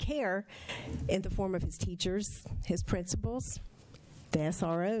someone care in the form of his teachers, his principals, the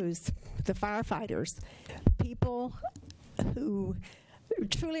SROs, the firefighters, people who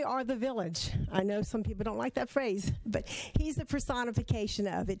truly are the village. I know some people don't like that phrase, but he's the personification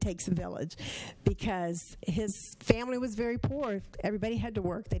of it takes a village, because his family was very poor. Everybody had to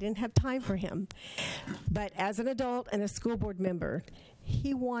work. They didn't have time for him. But as an adult and a school board member,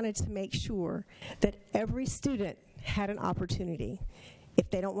 he wanted to make sure that every student had an opportunity. If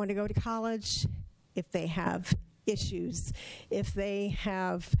they don't want to go to college, if they have issues, if they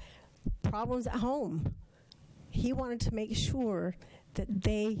have problems at home, he wanted to make sure that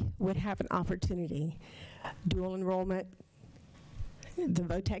they would have an opportunity. Dual enrollment, the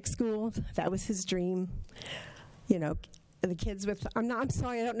VOTEC school, that was his dream. You know, the kids with, I'm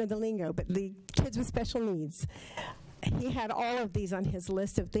sorry, I don't know the lingo, but the kids with special needs. He had all of these on his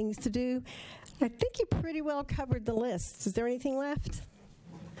list of things to do. I think he pretty well covered the list. Is there anything left?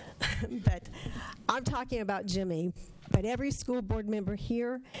 But I'm talking about Jimmy. But every school board member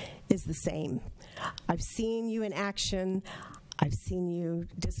here is the same. I've seen you in action. I've seen you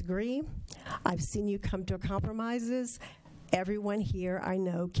disagree. I've seen you come to compromises. Everyone here I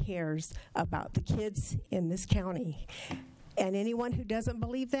know cares about the kids in this county. And anyone who doesn't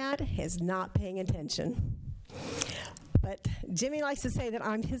believe that is not paying attention. But Jimmy likes to say that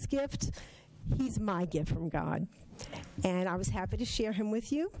I'm his gift. He's my gift from God. And I was happy to share him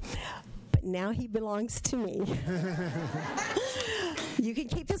with you. But now he belongs to me. You can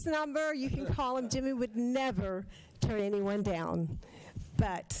keep his number. You can call him. Jimmy would never turn anyone down.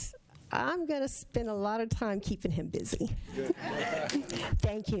 But I'm going to spend a lot of time keeping him busy.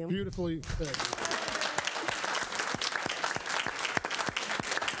 Thank you. Beautifully said.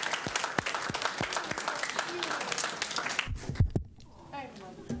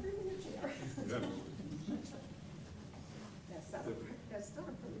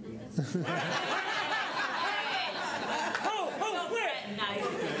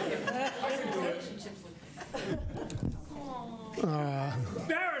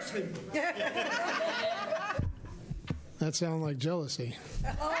 Embarrassing. That sounds like jealousy.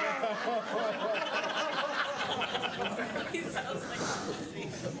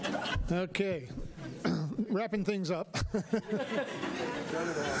 Okay, wrapping things up.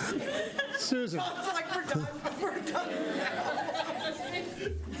 Susan. It's like we're done. We're done now.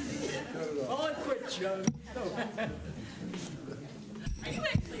 Oh, quit, Joe. Are you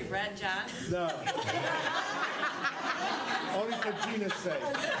actually red, John? No. Only for Gina's sake.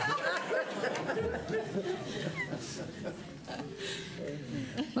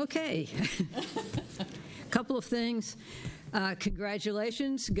 Okay. Couple of things.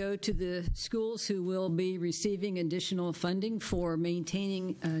 Congratulations go to the schools who will be receiving additional funding for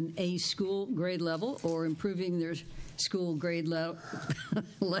maintaining an A school grade level or improving their school grade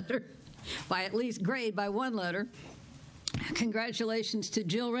letter by at least grade by one letter. Congratulations to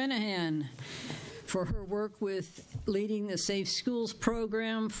Jill Renahan for her work with leading the Safe Schools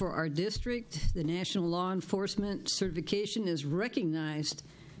program for our district. The National Law Enforcement Certification has recognized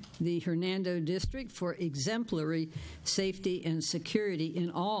the Hernando District for exemplary safety and security in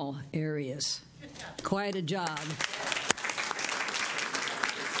all areas. Quite a job.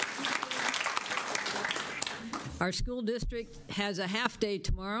 Our school district has a half day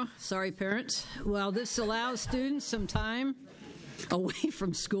tomorrow. Sorry, parents. While this allows students some time away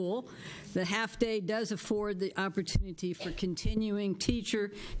from school, the half day does afford the opportunity for continuing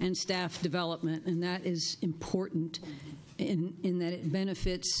teacher and staff development, and that is important in that it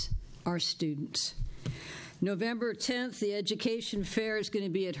benefits our students. November 10th, the education fair is going to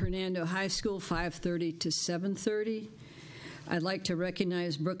be at Hernando High School, 5:30 to 7:30. I'd like to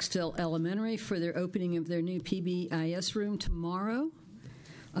recognize Brooksville Elementary for their opening of their new PBIS room tomorrow.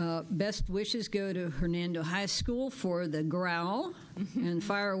 Best wishes go to Hernando High School for the growl and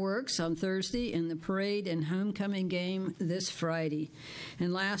fireworks on Thursday and the parade and homecoming game this Friday.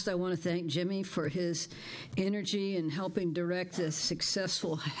 And last, I want to thank Jimmy for his energy in helping direct the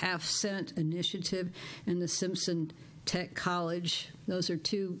successful Half Cent initiative and the Simpson Tech College. Those are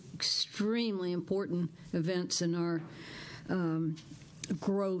two extremely important events in our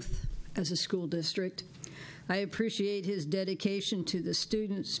growth as a school district. I appreciate his dedication to the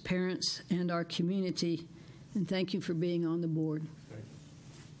students, parents, and our community, and thank you for being on the board.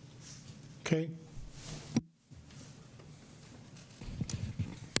 Okay.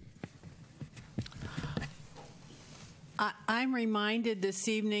 I'm reminded this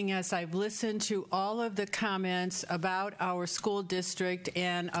evening as I've listened to all of the comments about our school district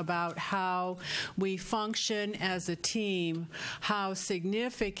and about how we function as a team, how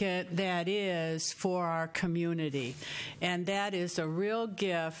significant that is for our community. And that is a real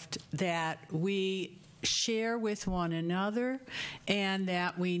gift that we share with one another and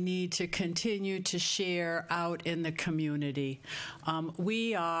that we need to continue to share out in the community.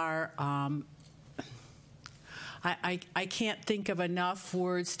 We are I can't think of enough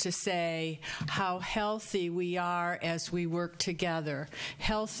words to say how healthy we are as we work together.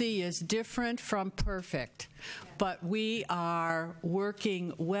 Healthy is different from perfect, but we are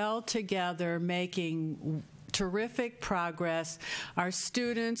working well together, making terrific progress. Our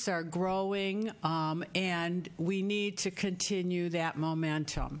students are growing, and we need to continue that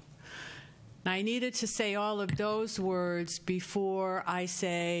momentum. Now, I needed to say all of those words before I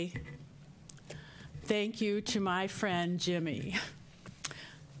say thank you to my friend Jimmy.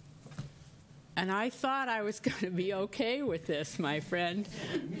 And I thought I was going to be okay with this, my friend.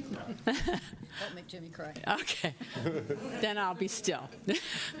 Don't make Jimmy cry. Okay. Then I'll be still.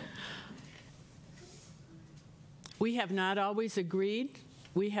 We have not always agreed.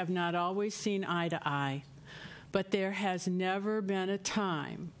 We have not always seen eye to eye. But there has never been a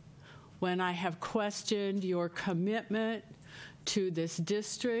time when I have questioned your commitment to this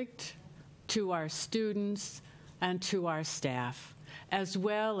district, to our students, and to our staff, as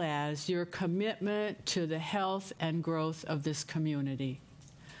well as your commitment to the health and growth of this community.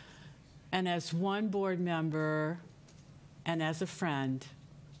 And as one board member and as a friend,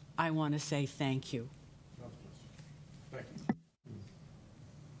 I want to say thank you. Thank you.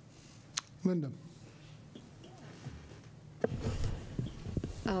 Linda.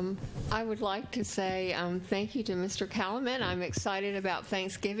 I would like to say thank you to Mr. Calumet. I'm excited about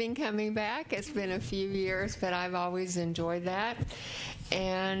Thanksgiving coming back. It's been a few years, but I've always enjoyed that.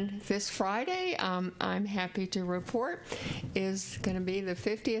 And this Friday, I'm happy to report, is going to be the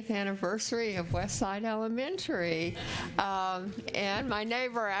 50th anniversary of Westside Elementary. And my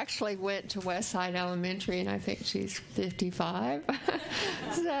neighbor actually went to Westside Elementary, and I think she's 55.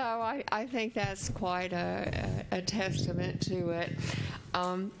 So I think that's quite a testament to it.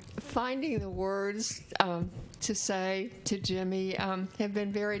 Finding the words to say to Jimmy have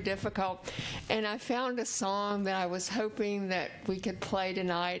been very difficult. And I found a song that I was hoping that we could play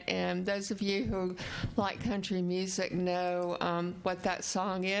tonight. And those of you who like country music know what that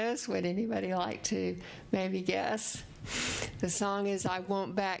song is. Would anybody like to maybe guess? The song is I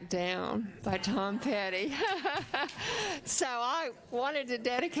Won't Back Down by Tom Petty. So I wanted to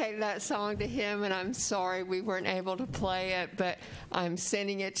dedicate that song to him, and I'm sorry we weren't able to play it, but I'm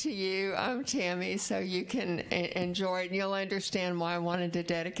sending it to you, Tammy, so you can enjoy it, and you'll understand why I wanted to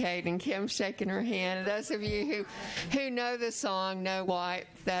dedicate. And Kim's shaking her hand. And those of you who know the song know why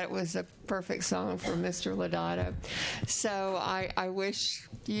that it was a perfect song for Mr. Lodato. So I wish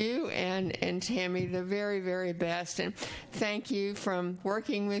you and Tammy the very, very best. And thank you from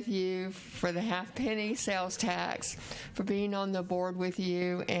working with you for the half-penny sales tax, for being on the board with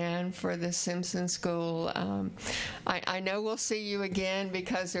you, and for the Simpson School. I know we'll see you again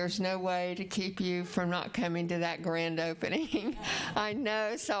because there's no way to keep you from not coming to that grand opening. I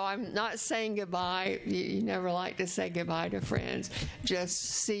know, so I'm not saying goodbye. You never like to say goodbye to friends.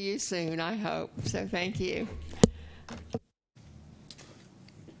 Just see you soon, I hope. So thank you.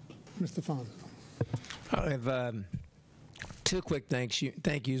 Mr. Fonzo. I have two quick thank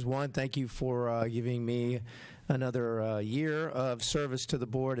yous. One, thank you for giving me another year of service to the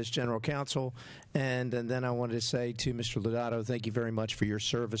board as general counsel. And then I wanted to say to Mr. Lodato, thank you very much for your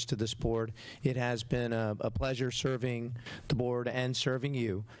service to this board. It has been a pleasure serving the board and serving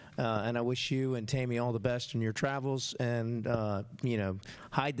you. And I wish you and Tammy all the best in your travels. And,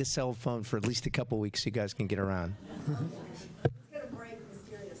 hide the cell phone for at least a couple weeks so you guys can get around.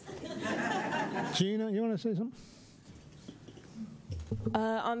 Gina, you want to say something?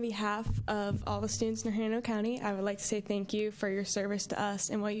 On behalf of all the students in Hernando County, I would like to say thank you for your service to us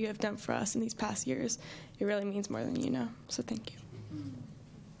and what you have done for us in these past years. It really means more than you know, so thank you.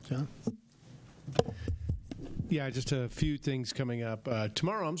 John? Yeah, just a few things coming up.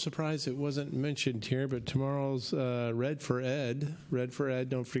 Tomorrow, I'm surprised it wasn't mentioned here, but tomorrow's Red for Ed. Red for Ed,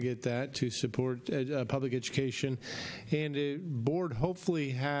 don't forget that, to support public education. And the board hopefully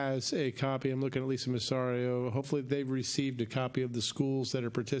has a copy. I'm looking at Lisa Massario. Hopefully they've received a copy of the schools that are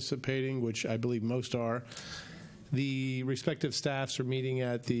participating, which I believe most are. The respective staffs are meeting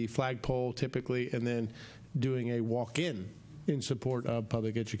at the flagpole typically and then doing a walk-in in support of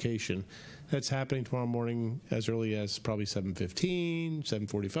public education. That's happening tomorrow morning as early as probably 7:15,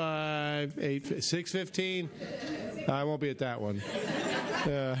 7:45, 6:15. I won't be at that one.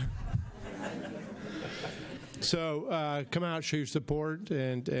 So come out, show your support,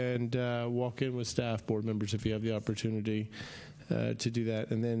 and walk in with staff, board members if you have the opportunity to do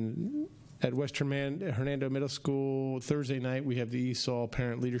that. And then at Western Hernando Middle School, Thursday night, we have the ESOL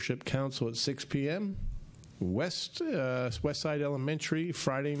Parent Leadership Council at 6 p.m. Westside Elementary,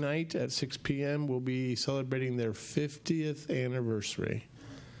 Friday night at 6 p.m. will be celebrating their 50th anniversary.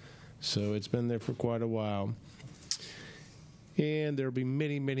 So it's been there for quite a while. And there will be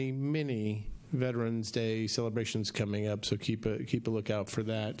many, many, many Veterans Day celebrations coming up, so keep a lookout for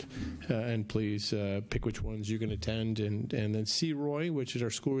that. And please pick which ones you can attend. And then C. Roy, which is our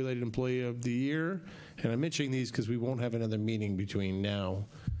School-Related Employee of the Year. And I'm mentioning these because we won't have another meeting between now.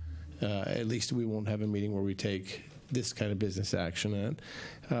 At least we won't have a meeting where we take this kind of business action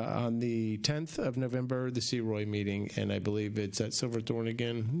on the 10th of November, the C. Roy meeting, and I believe it's at Silverthorne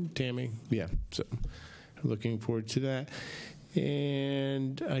again, Tammy? Yeah, so looking forward to that.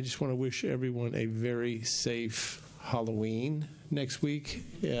 And I just want to wish everyone a very safe Halloween next week.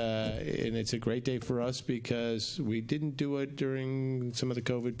 And it's a great day for us because we didn't do it during some of the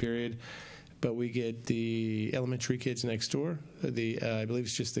COVID period. But we get the elementary kids next door. I believe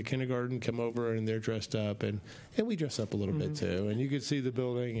it's just the kindergarten come over and they're dressed up, and we dress up a little bit too. And you can see the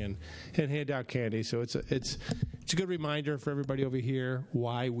building and hand out candy. So it's a good reminder for everybody over here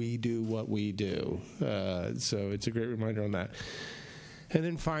why we do what we do. So it's a great reminder on that. And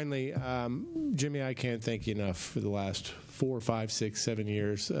then finally, Jimmy, I can't thank you enough for the last 4, 5, 6, 7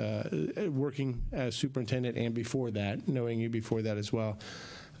 years working as superintendent, and before that, knowing you before that as well.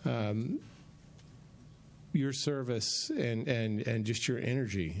 Your service and just your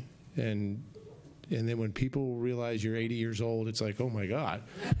energy, and then when people realize you're 80 years old, it's like, oh my God,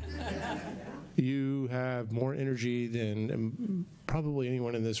 you have more energy than probably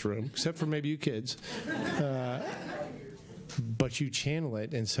anyone in this room, except for maybe you kids. But you channel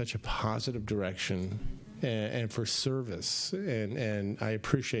it in such a positive direction and for service, and I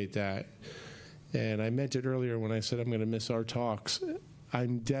appreciate that. And I meant it earlier when I said I'm going to miss our talks.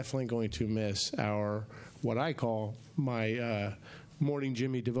 I'm definitely going to miss what I call my morning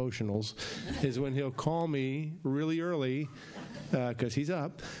Jimmy devotionals, is when he'll call me really early, because he's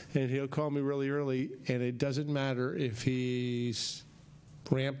up, and he'll call me really early, and it doesn't matter if he's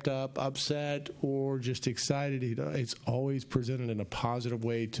ramped up, upset, or just excited. It's always presented in a positive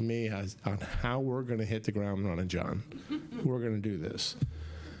way to me on how we're going to hit the ground running, John. We're going to do this.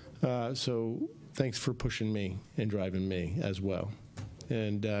 So thanks for pushing me and driving me as well.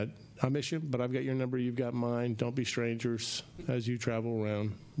 And I miss you, but I've got your number, you've got mine. Don't be strangers as you travel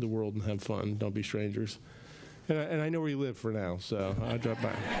around the world and have fun. Don't be strangers. And I know where you live for now, so I'll drop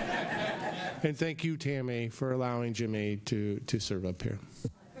by. And thank you, Tammy, for allowing Jimmy to serve up here.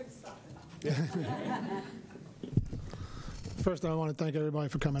 First, I want to thank everybody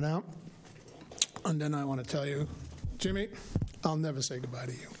for coming out. And then I want to tell you, Jimmy, I'll never say goodbye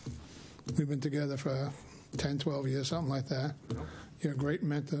to you. We've been together for 10, 12 years, something like that. You're a great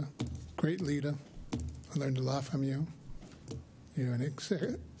mentor, great leader. I learned a lot from you. You're an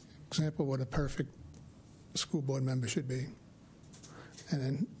example of what a perfect school board member should be. And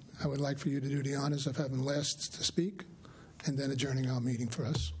then I would like for you to do the honors of having last to speak and then adjourning our meeting for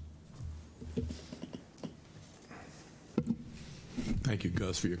us. Thank you,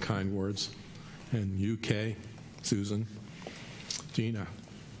 Gus, for your kind words. And you, Kay, Susan, Gina,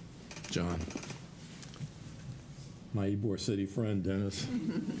 John, my Ybor City friend, Dennis,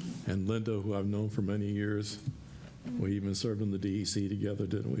 and Linda, who I've known for many years. We even served in the DEC together,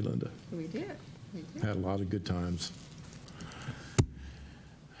 didn't we, Linda? We did. Had a lot of good times.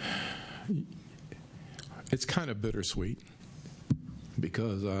 It's kind of bittersweet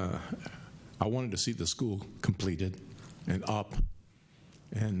because I wanted to see the school completed and up,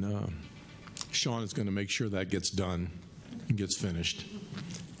 and Sean is going to make sure that gets done and gets finished.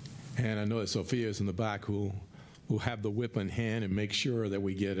 And I know that Sophia is in the back who will have the whip in hand and make sure that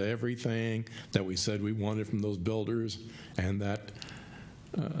we get everything that we said we wanted from those builders and that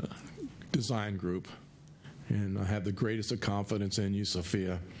design group. And I have the greatest of confidence in you,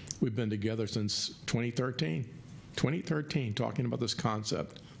 Sophia. We've been together since 2013, talking about this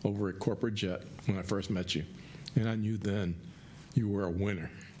concept over at Corporate Jet when I first met you. And I knew then you were a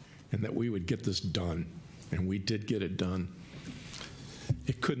winner and that we would get this done. And we did get it done.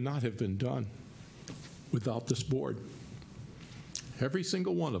 It could not have been done without this board. Every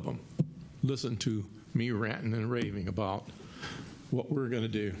single one of them listened to me ranting and raving about what we were going to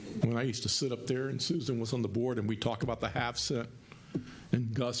do. When I used to sit up there and Susan was on the board and we talk about the half cent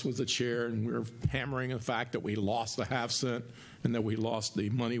and Gus was the chair and we were hammering the fact that we lost the half cent and that we lost the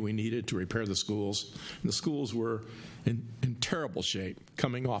money we needed to repair the schools. And the schools were in terrible shape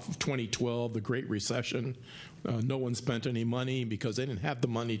coming off of 2012, the Great Recession. No one spent any money because they didn't have the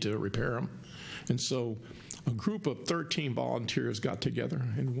money to repair them. And so a group of 13 volunteers got together,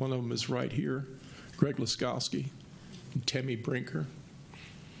 and one of them is right here, Greg Laskowski, and Tammy Brinker,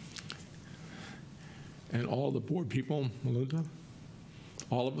 and all the board people, Melinda,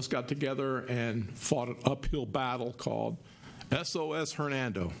 all of us got together and fought an uphill battle called SOS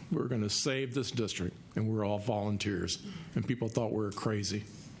Hernando. We were going to save this district, and we were all volunteers, and people thought we were crazy,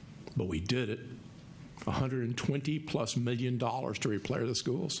 but we did it. $120+ million to repair the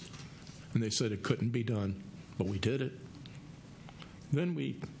schools. And they said it couldn't be done, but we did it. Then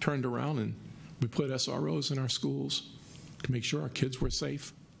we turned around and we put SROs in our schools to make sure our kids were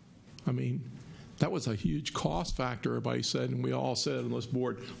safe. I mean, that was a huge cost factor, everybody said, and we all said on this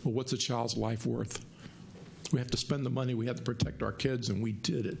board, well, what's a child's life worth? We have to spend the money, we have to protect our kids, and we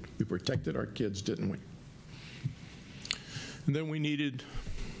did it. We protected our kids, didn't we? And then we needed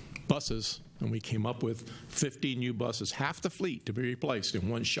buses, and we came up with 50 new buses, half the fleet to be replaced in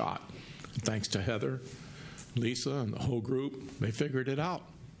one shot. And thanks to Heather, Lisa, and the whole group, they figured it out.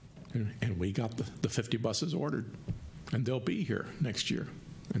 And we got the 50 buses ordered. And they'll be here next year,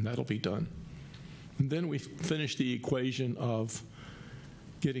 and that'll be done. And then we finished the equation of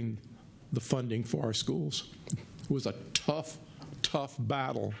getting the funding for our schools. It was a tough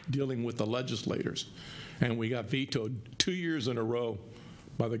battle dealing with the legislators. And we got vetoed 2 years in a row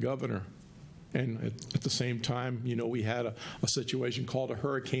by the governor. And at the same time, you know, we had a situation called a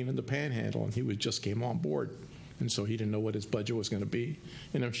hurricane in the Panhandle, and he just came on board. And so he didn't know what his budget was going to be.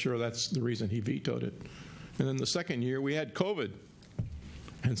 And I'm sure that's the reason he vetoed it. And then the second year, we had COVID.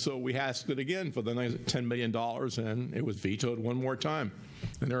 And so we asked it again for the $10 million, and it was vetoed one more time.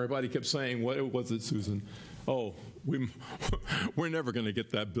 And everybody kept saying, what was it, Susan? Oh, we're never going to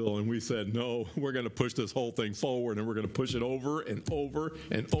get that bill. And we said, no, we're going to push this whole thing forward, and we're going to push it over and over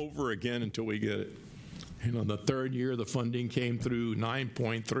and over again until we get it. And on the third year, the funding came through,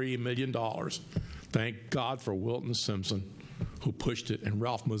 $9.3 million. Thank God for Wilton Simpson, who pushed it, and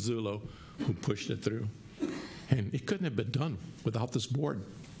Ralph Mazzullo, who pushed it through. And it couldn't have been done without this board.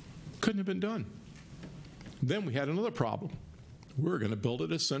 Couldn't have been done. Then we had another problem. We were going to build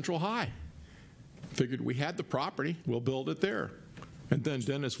it at Central High. Figured we had the property, we'll build it there. And then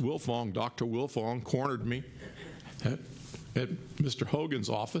Dennis Wilfong, Dr. Wilfong, cornered me at Mr. Hogan's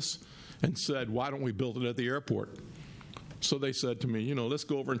office and said, why don't we build it at the airport? So they said to me, let's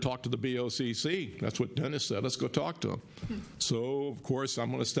go over and talk to the BOCC. That's what Dennis said. Let's go talk to them. So, of course, I'm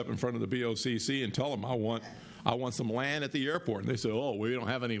going to step in front of the BOCC and tell them I want some land at the airport. And they said, oh, we don't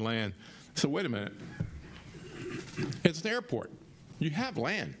have any land. I said, wait a minute. It's an airport. You have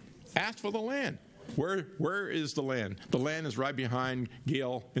land. Ask for the land. Where is the land? The land is right behind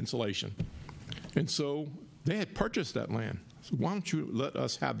Gale Insulation. And so they had purchased that land. So why don't you let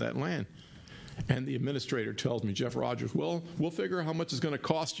us have that land? And the administrator tells me, Jeff Rogers, well, we'll figure out how much it's going to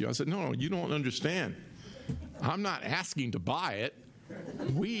cost you. I said, no, you don't understand. I'm not asking to buy it.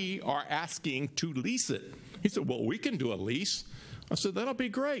 We are asking to lease it. He said, well, we can do a lease. I said, that'll be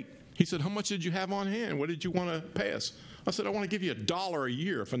great. He said, how much did you have on hand? What did you want to pay us? I said, I want to give you $1 a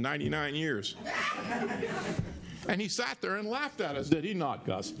year for 99 years. And he sat there and laughed at us, did he not,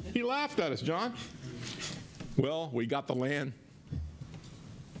 Gus? He laughed at us, John. Well, we got the land.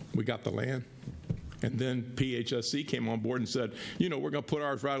 We got the land. And then PHSC came on board and said, we're going to put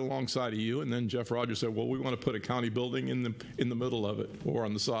ours right alongside of you. And then Jeff Rogers said, well, we want to put a county building in the middle of it or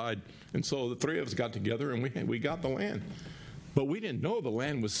on the side. And so the three of us got together and we got the land. But we didn't know the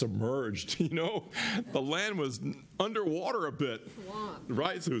land was submerged, The land was underwater a bit.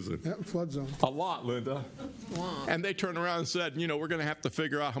 Right, Susan? Yeah, flood zone. A lot, Linda. And they turned around and said, we're going to have to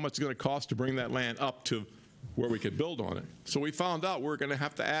figure out how much it's going to cost to bring that land up to where we could build on it. So we found out we're going to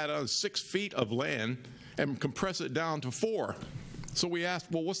have to add on 6 feet of land and compress it down to 4. So we asked,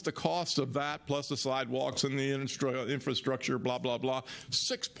 well, what's the cost of that, plus the sidewalks and the infrastructure, blah, blah, blah?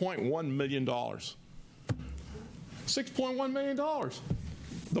 $6.1 million. $6.1 million.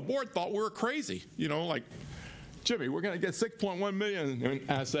 The board thought we were crazy, like, Jimmy, we're going to get $6.1 million.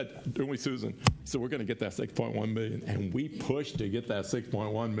 And I said, didn't we, Susan? So we're going to get that $6.1 million. And we pushed to get that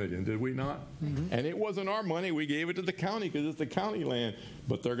 $6.1 million, did we not? Mm-hmm. And it wasn't our money. We gave it to the county because it's the county land.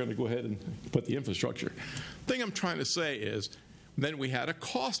 But they're going to go ahead and put the infrastructure. The thing I'm trying to say is then we had a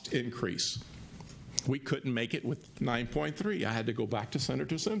cost increase. We couldn't make it with 9.3. I had to go back to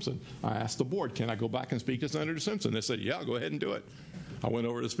Senator Simpson. I asked the board, can I go back and speak to Senator Simpson? They said, yeah, go ahead and do it. I went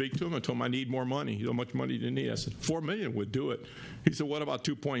over to speak to him. I told him I need more money. How much money do you need? I said, $4 million would do it. He said, what about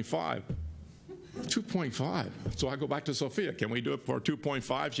 2.5? 2.5. So I go back to Sophia. Can we do it for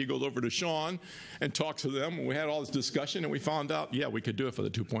 2.5? She goes over to Sean and talks to them. And we had all this discussion, and we found out, yeah, we could do it for the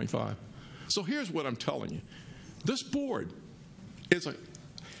 2.5. So here's what I'm telling you. This board is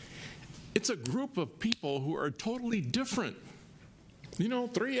it's a group of people who are totally different.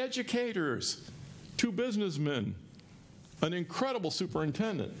 3 educators, 2 businessmen, an incredible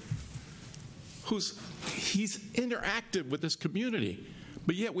superintendent he's interactive with this community.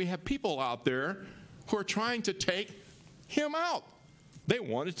 But yet we have people out there who are trying to take him out. They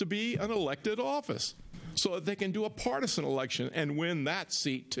want it to be an elected office so that they can do a partisan election and win that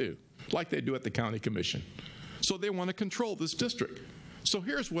seat too, like they do at the county commission. So they want to control this district. So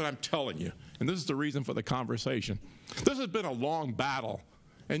here's what I'm telling you, and this is the reason for the conversation. This has been a long battle,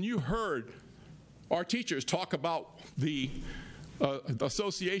 and you heard our teachers talk about the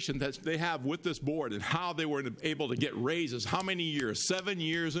association that they have with this board and how they were able to get raises. How many years? 7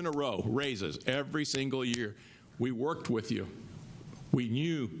 years in a row, raises every single year. We worked with you. We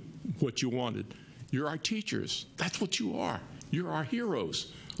knew what you wanted. You're our teachers. That's what you are. You're our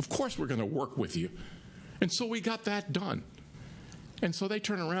heroes. Of course we're going to work with you. And so we got that done. And so they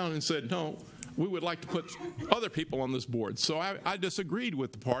turned around and said, no, we would like to put other people on this board. So I disagreed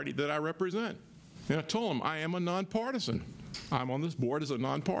with the party that I represent. And I told them I am a nonpartisan. I'm on this board as a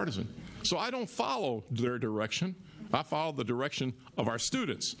nonpartisan. So I don't follow their direction. I follow the direction of our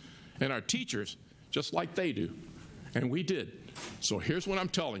students and our teachers, just like they do. And we did. So here's what I'm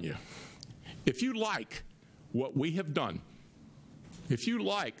telling you. If you like what we have done, if you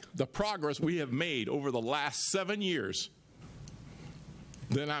like the progress we have made over the last 7 years,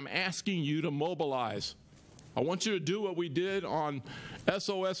 then I'm asking you to mobilize. I want you to do what we did on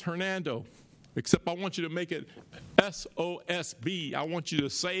SOS Hernando, except I want you to make it SOSB. I want you to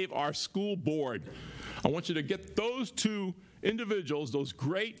save our school board. I want you to get those 2 individuals, those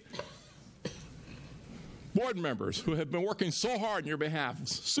great board members who have been working so hard on your behalf.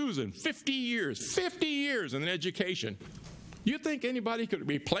 Susan, 50 years in education. You think anybody could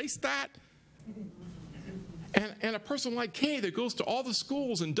replace that? And a person like Kay that goes to all the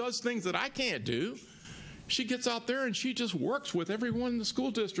schools and does things that I can't do, she gets out there and she just works with everyone in the school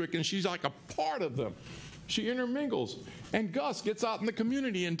district, and she's like a part of them. She intermingles. And Gus gets out in the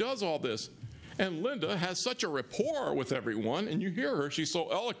community and does all this. And Linda has such a rapport with everyone, and you hear her. She's so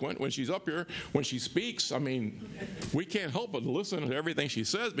eloquent when she's up here, when she speaks. I mean, we can't help but listen to everything she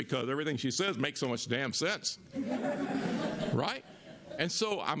says because everything she says makes so much damn sense. Right? And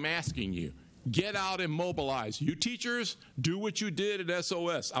so I'm asking you, Get out and mobilize. You teachers, do what you did at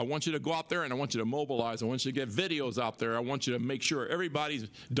SOS. I want you to go out there and I want you to mobilize. I want you to get videos out there. I want you to make sure everybody's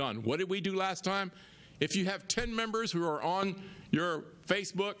done. What did we do last time? If you have 10 members who are on your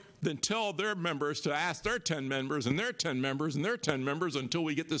Facebook, then tell their members to ask their 10 members and their 10 members and their 10 members until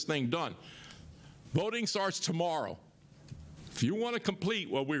we get this thing done. Voting starts tomorrow. If you want to complete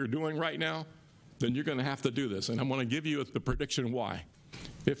what we're doing right now, then you're going to have to do this. And I'm going to give you the prediction why.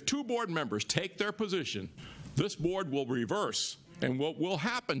 If 2 board members take their position, this board will reverse. And what will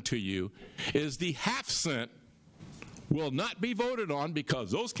happen to you is the half cent will not be voted on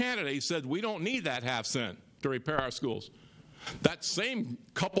because those candidates said we don't need that half cent to repair our schools. That same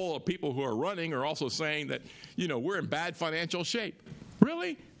couple of people who are running are also saying that, you know, we're in bad financial shape.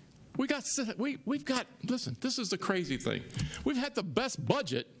 Really? We've got, listen, this is the crazy thing. We've had the best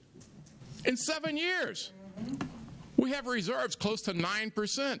budget in 7 years. We have reserves close to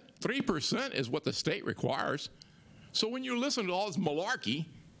 9%. 3% is what the state requires. So when you listen to all this malarkey,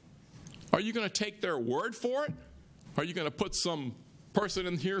 are you going to take their word for it? Are you going to put some person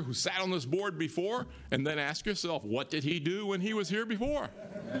in here who sat on this board before and then ask yourself, what did he do when he was here before?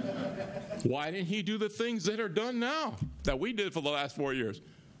 Why didn't he do the things that are done now that we did for the last 4 years?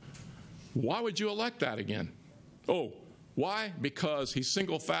 Why would you elect that again? Oh, why? Because he's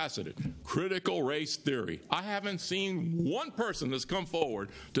single-faceted. Critical race theory. I haven't seen one person that's come forward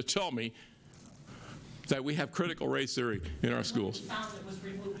to tell me that we have critical race theory in our schools. Found it was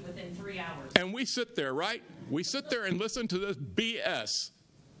removed within 3 hours. And we sit there, right? We sit there and listen to this BS.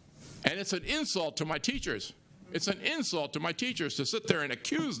 And it's an insult to my teachers. It's an insult to my teachers to sit there and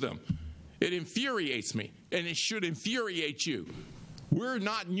accuse them. It infuriates me, and it should infuriate you. We're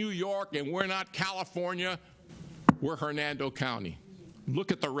not New York and we're not California. We're Hernando County.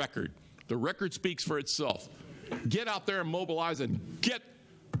 Look at the record. The record speaks for itself. Get out there and mobilize and get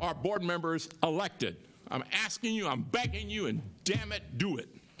our board members elected. I'm asking you, I'm begging you, and damn it, do it.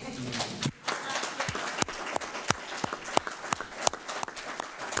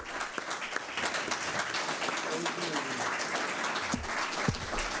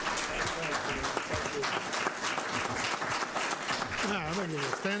 I'm going to give you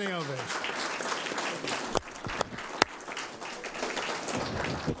a standing ovation.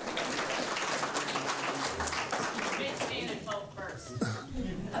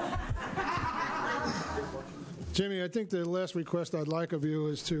 Jimmy, I think the last request I'd like of you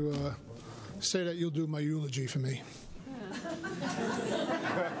is to say that you'll do my eulogy for me.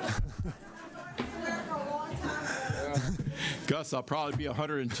 Gus, I'll probably be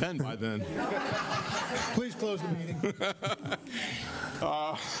 110 by then. Please close the meeting.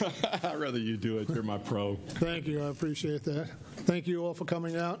 I'd rather you do it. You're my pro. Thank you. I appreciate that. Thank you all for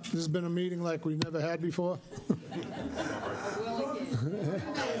coming out. This has been a meeting like we've never had before.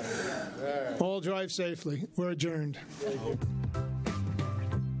 All drive safely. We're adjourned.